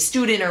straight A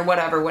student or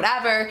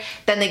whatever.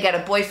 Then they get a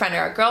boyfriend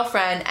or a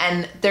girlfriend,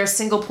 and their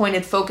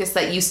single-pointed focus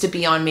that used to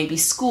be on maybe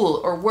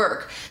school or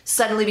work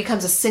suddenly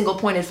becomes a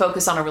single-pointed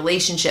focus on a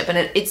relationship, and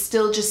it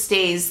still just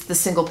stays the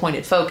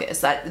single-pointed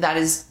focus. That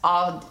is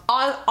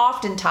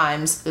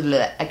oftentimes,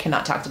 I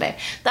cannot talk today.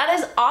 That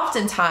is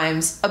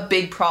oftentimes a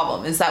big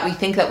problem, is that we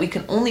think that we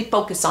can only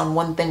focus on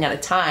one thing at a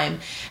time,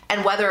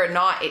 and whether or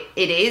not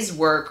it is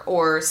work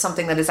or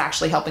something that is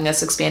actually helping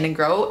us expand and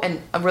grow,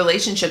 and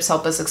relationships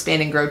help us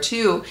expand and grow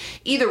too.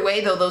 Either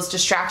way though, those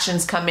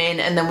distractions come in,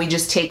 and then we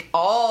just take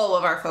all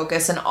of our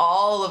focus and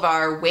all of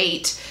our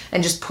weight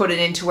and just put it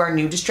into our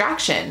new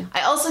distraction.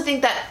 I also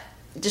think that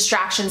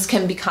distractions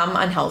can become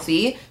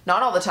unhealthy,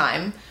 not all the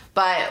time,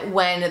 but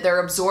when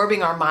they're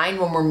absorbing our mind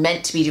when we're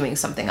meant to be doing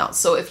something else.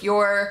 So if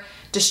your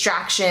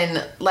distraction,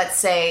 let's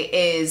say,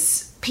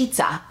 is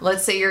pizza,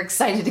 let's say you're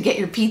excited to get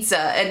your pizza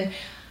and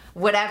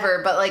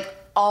whatever, but like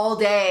all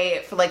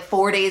day for like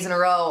 4 days in a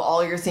row,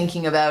 all you're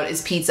thinking about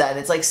is pizza, and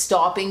it's like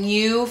stopping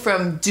you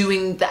from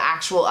doing the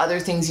actual other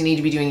things you need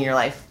to be doing in your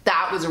life.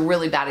 That was a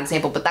really bad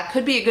example, but that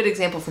could be a good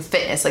example for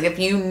fitness. Like if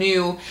you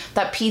knew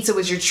that pizza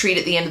was your treat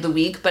at the end of the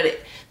week, but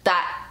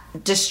that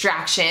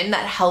distraction,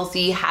 that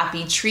healthy,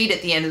 happy treat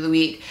at the end of the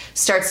week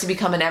starts to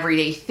become an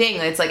everyday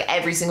thing. It's like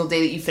every single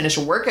day that you finish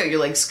a workout, you're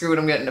like, screw it,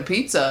 I'm getting a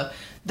pizza.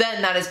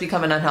 Then that has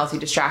become an unhealthy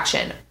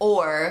distraction.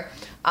 Or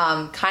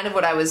kind of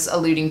what I was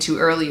alluding to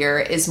earlier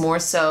is more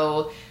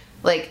so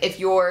like if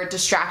your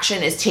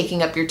distraction is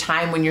taking up your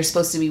time when you're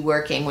supposed to be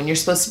working, when you're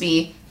supposed to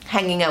be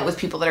hanging out with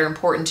people that are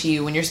important to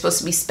you, when you're supposed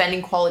to be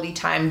spending quality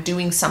time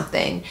doing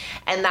something,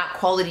 and that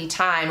quality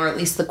time, or at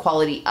least the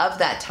quality of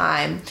that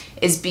time,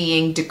 is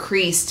being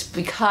decreased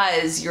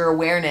because your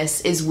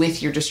awareness is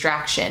with your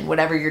distraction,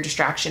 whatever your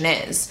distraction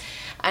is.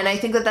 And I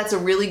think that that's a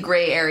really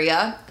gray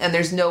area, and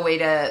there's no way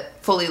to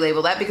fully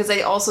label that, because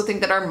I also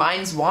think that our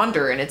minds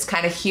wander, and it's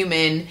kind of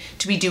human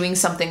to be doing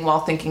something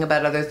while thinking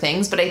about other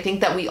things. But I think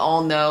that we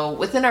all know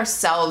within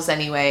ourselves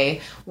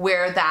anyway,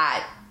 where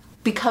that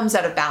becomes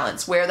out of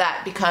balance, where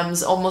that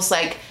becomes almost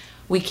like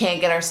we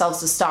can't get ourselves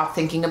to stop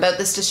thinking about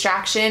this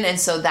distraction, and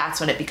so that's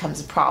when it becomes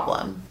a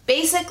problem.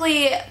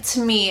 Basically,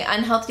 to me,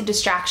 unhealthy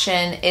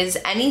distraction is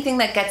anything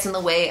that gets in the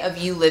way of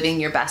you living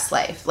your best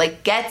life.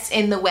 Like, gets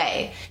in the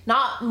way.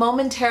 Not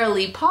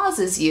momentarily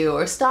pauses you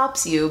or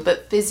stops you,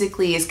 but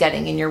physically is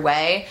getting in your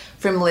way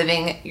from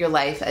living your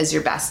life as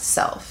your best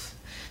self.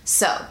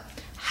 So,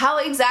 how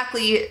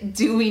exactly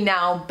do we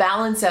now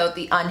balance out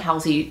the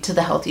unhealthy to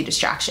the healthy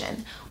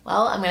distraction?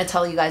 Well, I'm going to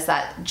tell you guys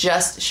that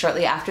just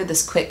shortly after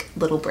this quick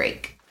little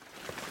break.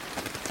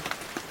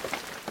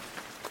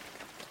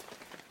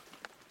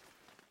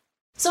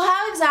 So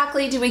how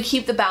exactly do we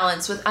keep the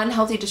balance with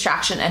unhealthy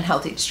distraction and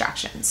healthy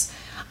distractions?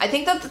 I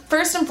think that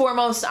first and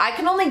foremost, I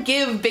can only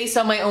give based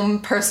on my own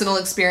personal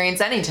experience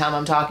anytime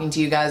I'm talking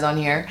to you guys on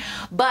here,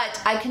 but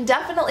I can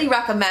definitely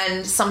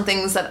recommend some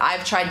things that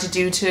I've tried to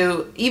do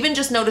to even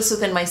just notice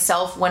within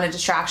myself when a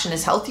distraction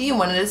is healthy and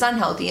when it is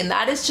unhealthy, and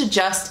that is to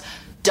just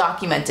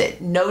document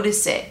it,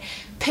 notice it.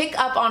 Pick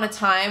up on a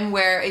time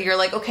where you're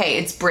like, okay,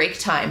 it's break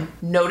time.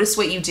 Notice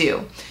what you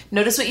do.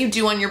 Notice what you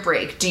do on your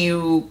break. Do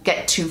you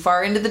get too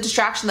far into the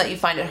distraction that you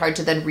find it hard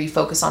to then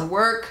refocus on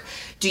work?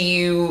 Do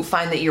you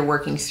find that you're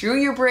working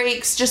through your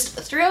breaks? Just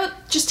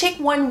take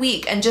 1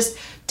 week and just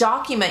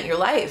document your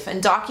life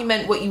and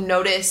document what you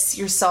notice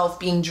yourself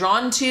being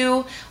drawn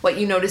to, what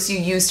you notice you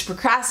use to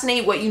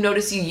procrastinate, what you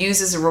notice you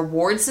use as a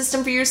reward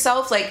system for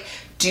yourself. Like,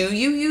 do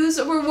you use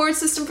a reward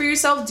system for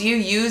yourself? Do you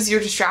use your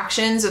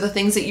distractions or the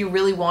things that you're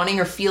really wanting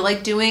or feel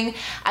like doing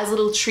as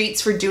little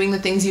treats for doing the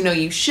things you know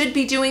you should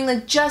be doing?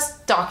 Like,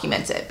 just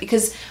document it,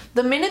 because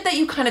the minute that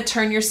you kind of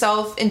turn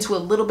yourself into a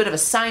little bit of a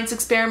science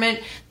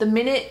experiment, the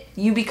minute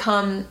you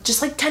become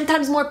just like 10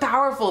 times more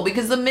powerful,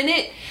 because the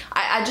minute,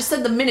 I just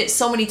said the minute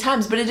so many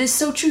times, but it is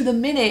so true. The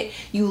minute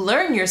you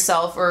learn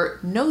yourself, or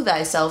know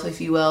thyself,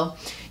 if you will,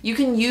 you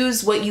can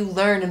use what you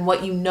learn and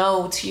what you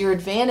know to your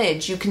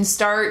advantage. You can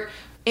start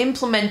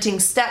implementing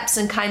steps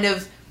and kind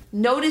of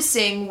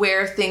noticing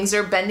where things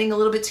are bending a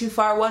little bit too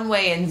far one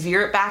way and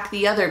veer it back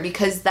the other,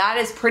 because that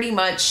is pretty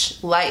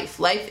much life.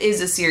 Life is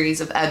a series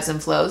of ebbs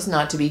and flows,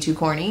 not to be too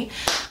corny,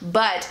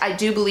 but I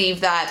do believe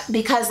that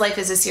because life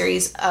is a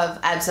series of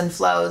ebbs and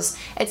flows,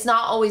 it's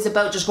not always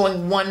about just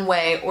going one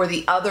way or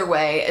the other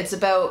way. It's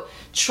about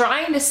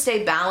trying to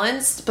stay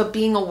balanced, but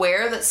being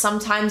aware that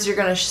sometimes you're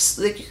gonna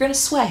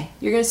sway.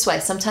 You're gonna sway.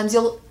 Sometimes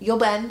you'll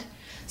bend.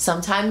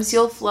 Sometimes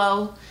you'll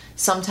flow.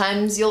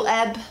 Sometimes you'll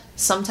ebb.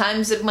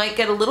 Sometimes it might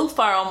get a little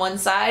far on one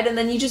side, and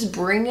then you just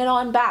bring it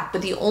on back.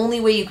 But the only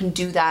way you can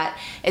do that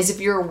is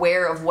if you're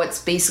aware of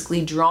what's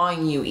basically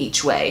drawing you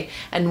each way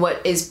and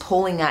what is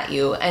pulling at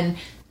you. And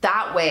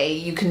that way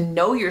you can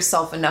know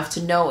yourself enough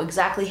to know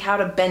exactly how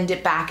to bend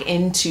it back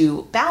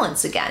into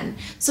balance again.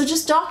 So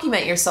just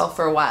document yourself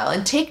for a while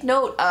and take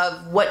note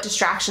of what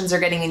distractions are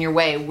getting in your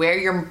way, where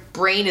your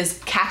brain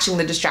is catching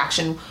the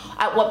distraction,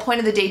 At what point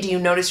of the day do you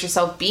notice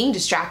yourself being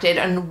distracted,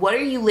 and what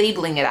are you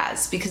labeling it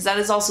as? Because that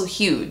is also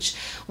huge.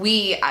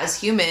 We as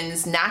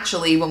humans,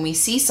 naturally, when we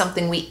see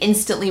something, we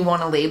instantly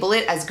want to label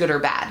it as good or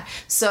bad.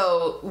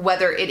 So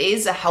whether it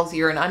is a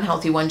healthy or an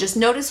unhealthy one, just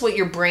notice what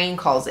your brain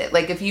calls it.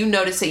 Like if you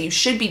notice that you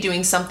should be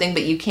doing something,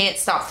 but you can't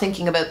stop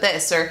thinking about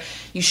this, or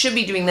you should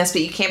be doing this,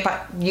 but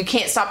you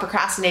can't stop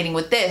procrastinating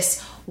with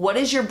this, what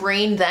is your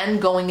brain then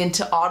going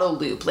into auto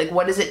loop? Like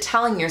what is it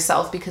telling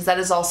yourself? Because that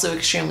is also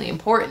extremely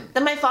important.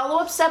 Then my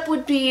follow-up step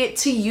would be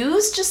to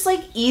use just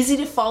like easy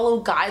to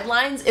follow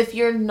guidelines if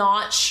you're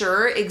not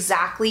sure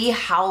exactly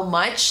how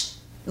much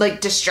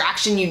like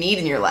distraction you need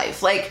in your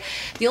life. Like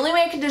the only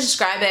way I can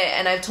describe it,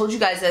 and I've told you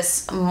guys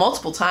this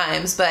multiple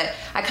times, but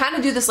I kind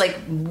of do this like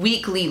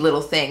weekly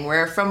little thing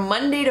where from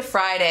Monday to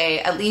Friday,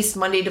 at least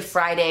Monday to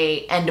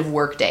Friday, end of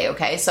work day.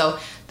 Okay. So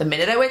the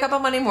minute I wake up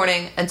on Monday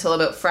morning until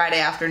about Friday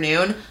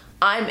afternoon,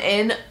 I'm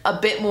in a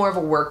bit more of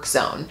a work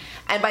zone.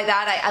 And by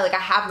that, I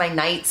have my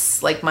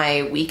nights, like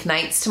my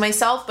weeknights to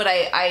myself, but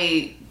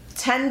I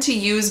tend to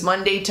use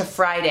Monday to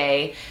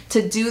Friday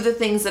to do the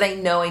things that I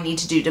know I need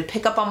to do, to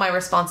pick up on my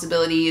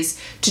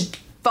responsibilities, to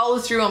follow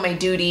through on my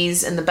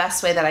duties in the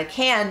best way that I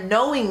can,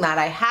 knowing that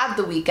I have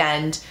the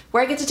weekend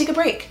where I get to take a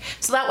break.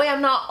 So that way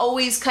I'm not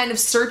always kind of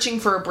searching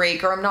for a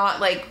break, or I'm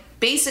not like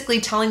basically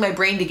telling my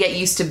brain to get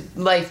used to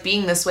life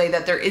being this way,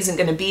 that there isn't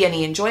going to be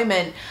any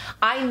enjoyment.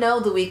 I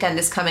know the weekend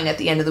is coming at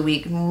the end of the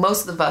week.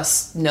 Most of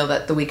us know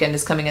that the weekend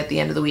is coming at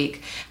the end of the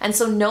week. And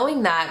so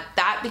knowing that,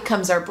 that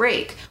becomes our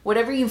break.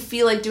 Whatever you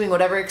feel like doing,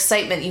 whatever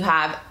excitement you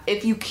have,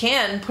 if you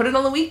can, put it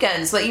on the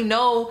weekends so that you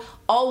know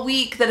all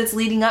week that it's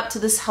leading up to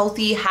this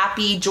healthy,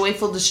 happy,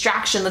 joyful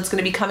distraction that's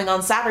going to be coming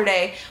on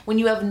Saturday when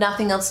you have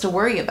nothing else to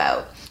worry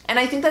about. And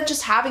I think that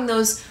just having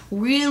those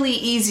really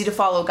easy to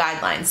follow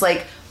guidelines,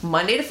 like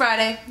Monday to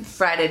Friday,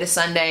 Friday to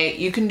Sunday,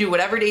 you can do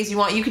whatever days you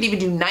want. You could even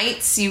do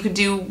nights. You could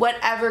do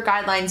whatever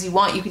guidelines you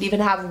want. You could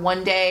even have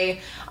one day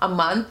a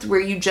month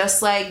where you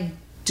just like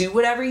do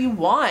whatever you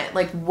want,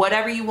 like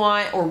whatever you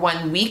want, or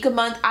 1 week a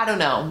month. I don't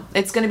know.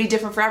 It's going to be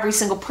different for every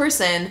single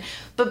person.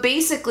 But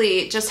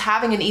basically just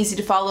having an easy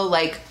to follow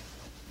like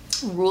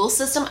rule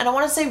system. I don't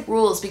want to say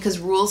rules because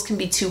rules can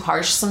be too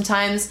harsh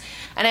sometimes.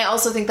 And I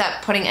also think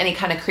that putting any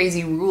kind of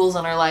crazy rules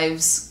on our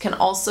lives can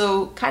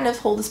also kind of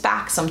hold us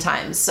back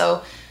sometimes.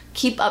 So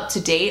keep up to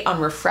date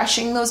on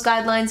refreshing those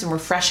guidelines and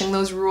refreshing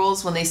those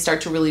rules when they start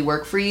to really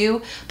work for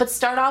you. But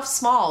start off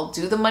small.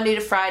 Do the Monday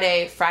to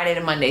Friday, Friday to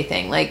Monday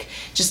thing. Like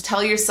just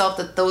tell yourself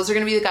that those are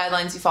going to be the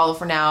guidelines you follow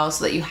for now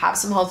so that you have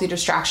some healthy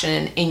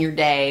distraction in your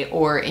day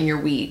or in your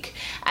week.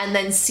 And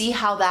then see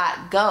how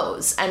that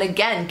goes. And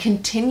again,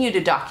 continue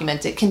to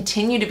document it,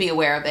 continue to be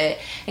aware of it,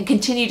 and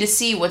continue to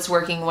see what's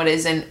working, what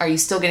isn't. Are you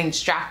still getting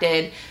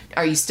distracted?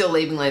 Are you still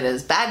labeling it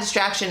as bad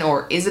distraction,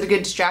 or is it a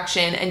good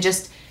distraction? And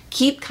just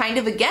keep kind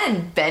of,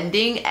 again,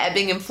 bending,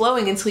 ebbing, and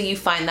flowing until you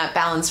find that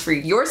balance for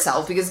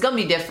yourself, because it's gonna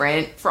be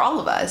different for all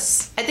of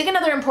us. I think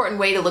another important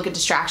way to look at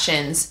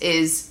distractions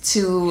is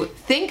to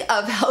think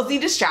of healthy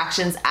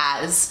distractions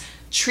as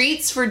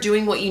treats for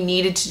doing what you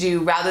needed to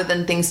do rather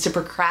than things to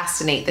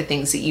procrastinate the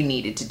things that you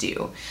needed to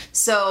do.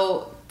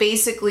 So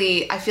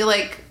basically, I feel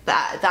like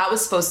that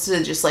was supposed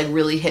to just like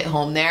really hit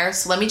home there.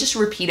 So let me just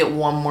repeat it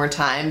one more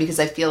time,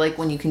 because I feel like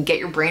when you can get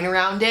your brain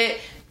around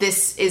it,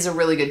 this is a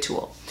really good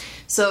tool.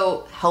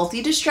 So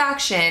healthy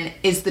distraction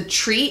is the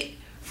treat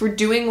for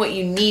doing what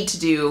you need to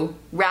do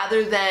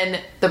rather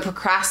than the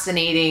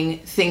procrastinating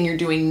thing you're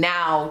doing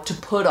now to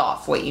put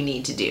off what you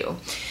need to do.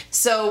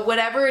 So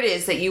whatever it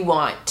is that you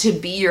want to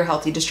be your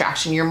healthy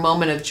distraction, your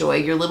moment of joy,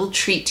 your little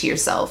treat to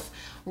yourself,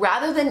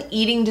 rather than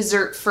eating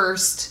dessert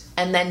first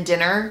and then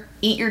dinner,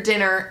 eat your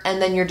dinner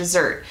and then your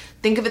dessert.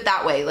 Think of it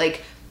that way.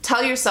 Like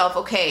tell yourself,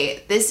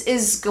 okay, this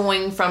is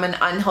going from an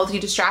unhealthy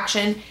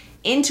distraction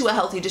into a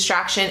healthy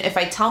distraction. If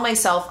I tell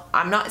myself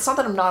it's not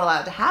that I'm not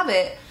allowed to have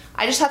it,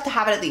 I just have to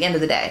have it at the end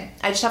of the day.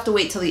 I just have to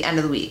wait till the end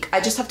of the week.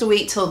 I just have to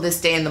wait till this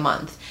day in the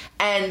month.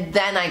 And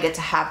then I get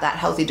to have that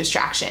healthy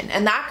distraction.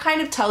 And that kind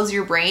of tells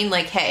your brain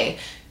like, hey,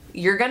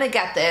 you're gonna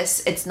get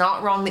this. It's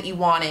not wrong that you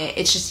want it.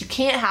 It's just you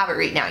can't have it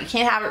right now. You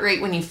can't have it right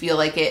when you feel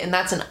like it. And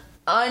that's an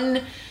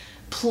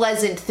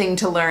unpleasant thing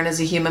to learn as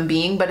a human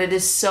being, but it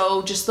is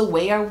so just the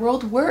way our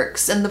world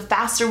works. And the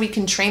faster we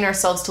can train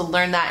ourselves to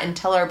learn that and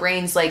tell our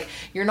brains like,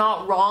 you're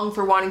not wrong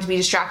for wanting to be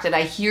distracted.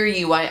 I hear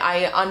you.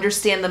 I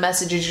understand the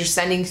messages you're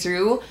sending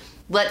through.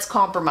 Let's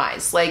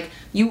compromise. Like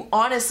you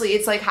honestly,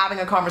 it's like having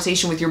a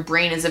conversation with your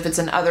brain as if it's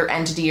another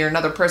entity or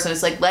another person.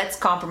 It's like, let's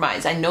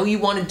compromise. I know you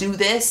want to do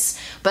this,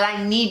 but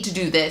I need to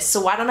do this.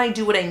 So why don't I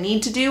do what I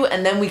need to do?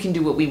 And then we can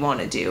do what we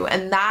want to do.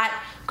 And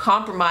that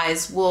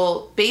compromise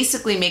will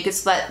basically make it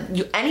so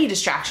that any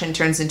distraction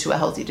turns into a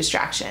healthy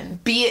distraction,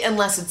 be it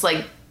unless it's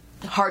like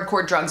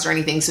hardcore drugs or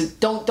anything. So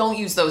don't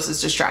use those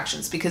as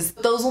distractions, because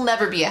those will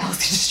never be a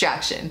healthy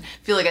distraction.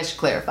 I feel like I should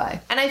clarify.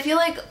 And I feel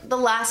like the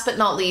last but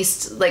not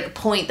least like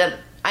point that,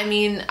 I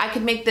mean, I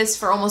could make this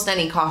for almost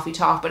any coffee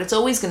talk, but it's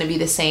always going to be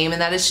the same.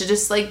 And that is to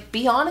just like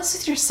be honest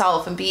with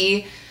yourself and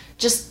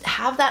just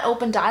have that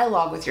open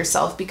dialogue with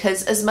yourself.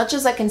 Because as much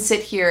as I can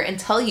sit here and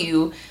tell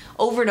you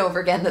over and over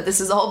again that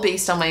this is all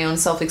based on my own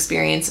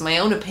self-experience and my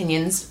own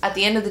opinions. At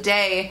the end of the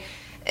day,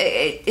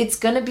 it's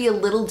going to be a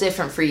little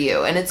different for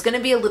you, and it's going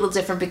to be a little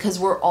different because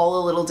we're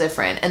all a little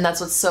different, and that's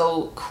what's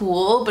so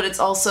cool. But it's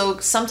also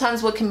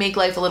sometimes what can make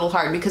life a little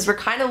hard, because we're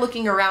kind of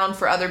looking around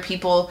for other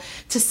people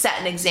to set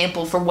an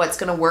example for what's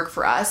going to work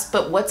for us,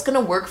 but what's going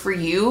to work for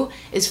you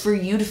is for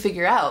you to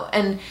figure out.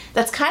 And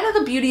that's kind of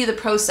the beauty of the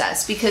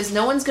process, because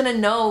no one's going to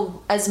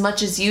know as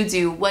much as you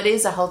do what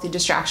is a healthy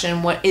distraction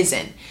and what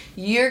isn't.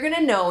 You're going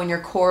to know in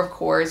your core of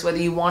cores, whether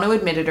you want to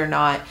admit it or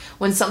not,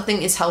 when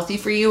something is healthy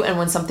for you and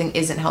when something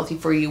isn't healthy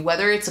for you,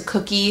 whether it's a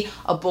cookie,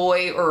 a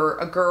boy or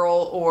a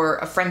girl, or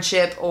a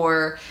friendship,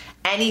 or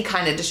any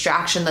kind of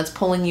distraction that's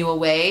pulling you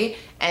away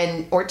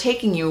or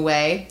taking you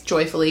away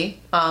joyfully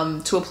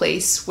to a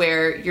place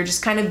where you're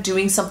just kind of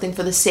doing something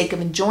for the sake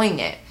of enjoying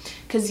it.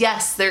 Because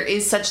yes, there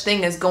is such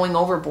thing as going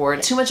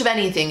overboard. Too much of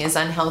anything is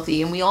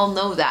unhealthy, and we all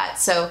know that.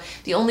 So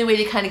the only way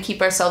to kind of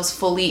keep ourselves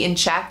fully in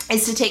check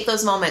is to take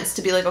those moments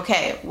to be like,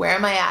 okay, where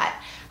am I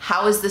at?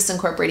 How is this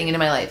incorporating into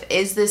my life?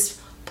 Is this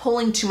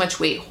pulling too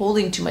much weight,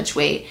 holding too much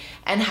weight?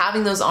 And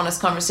having those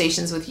honest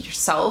conversations with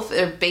yourself,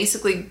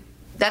 basically,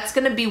 that's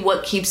going to be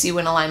what keeps you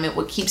in alignment,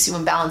 what keeps you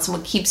in balance, and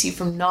what keeps you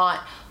from not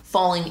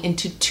falling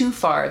into too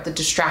far the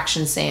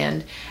distraction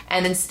sand,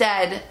 and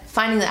instead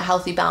finding that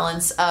healthy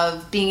balance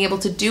of being able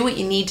to do what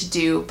you need to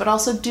do, but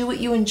also do what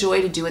you enjoy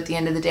to do at the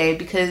end of the day,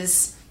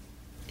 because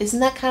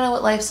isn't that kind of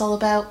what life's all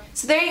about?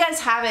 So there you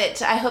guys have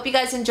it. I hope you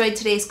guys enjoyed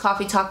today's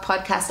Coffee Talk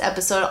podcast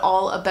episode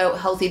all about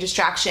healthy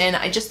distraction.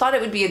 I just thought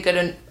it would be a good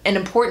and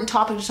important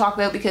topic to talk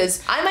about,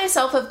 because I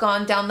myself have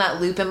gone down that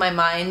loop in my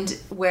mind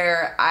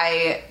where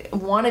I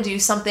want to do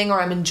something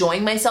or I'm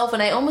enjoying myself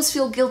and I almost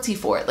feel guilty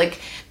for it. Like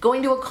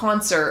going to a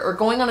concert or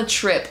going on a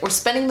trip or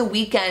spending the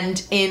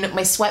weekend in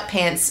my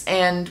sweatpants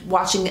and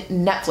watching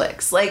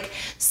Netflix. Like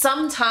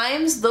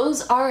sometimes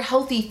those are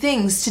healthy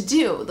things to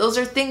do. Those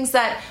are things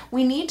that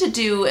we need to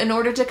do in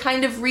order to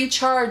kind of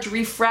recharge,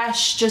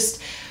 refresh, just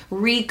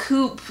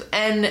recoup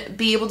and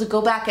be able to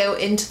go back out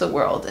into the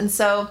world. And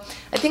so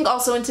I think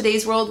also in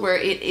today's world, where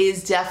it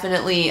is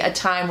definitely a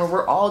time where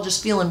we're all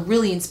just feeling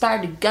really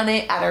inspired to gun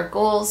it at our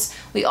goals,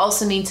 we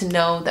also need to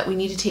know that we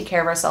need to take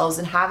care of ourselves,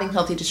 and having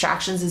healthy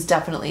distractions is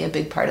definitely a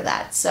big part of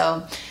that.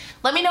 So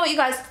let me know what you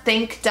guys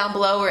think down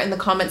below or in the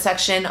comment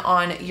section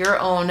on your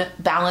own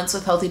balance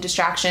with healthy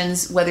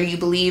distractions, whether you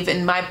believe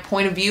in my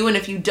point of view, and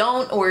if you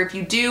don't, or if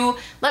you do,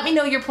 let me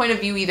know your point of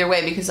view either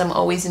way, because I'm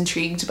always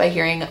intrigued by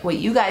hearing what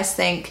you guys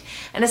think.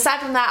 And aside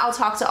from that, I'll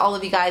talk to all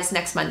of you guys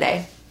next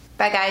Monday.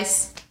 Bye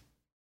guys.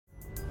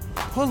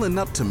 Pulling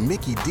up to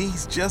Mickey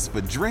D's just for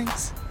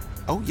drinks?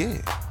 Oh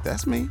yeah,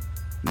 that's me.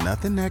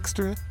 Nothing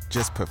extra,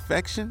 just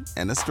perfection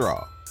and a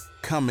straw.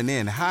 Coming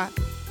in hot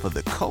for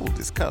the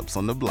coldest cups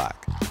on the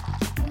block.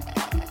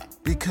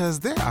 Because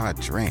there are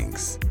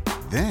drinks.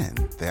 Then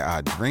there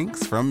are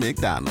drinks from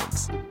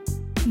McDonald's.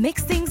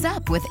 Mix things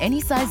up with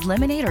any size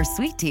lemonade or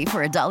sweet tea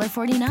for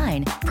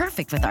 $1.49.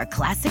 Perfect with our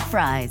classic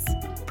fries.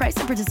 Price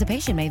and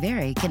participation may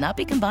vary. Cannot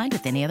be combined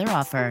with any other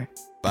offer.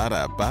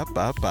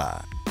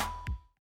 Ba-da-ba-ba-ba.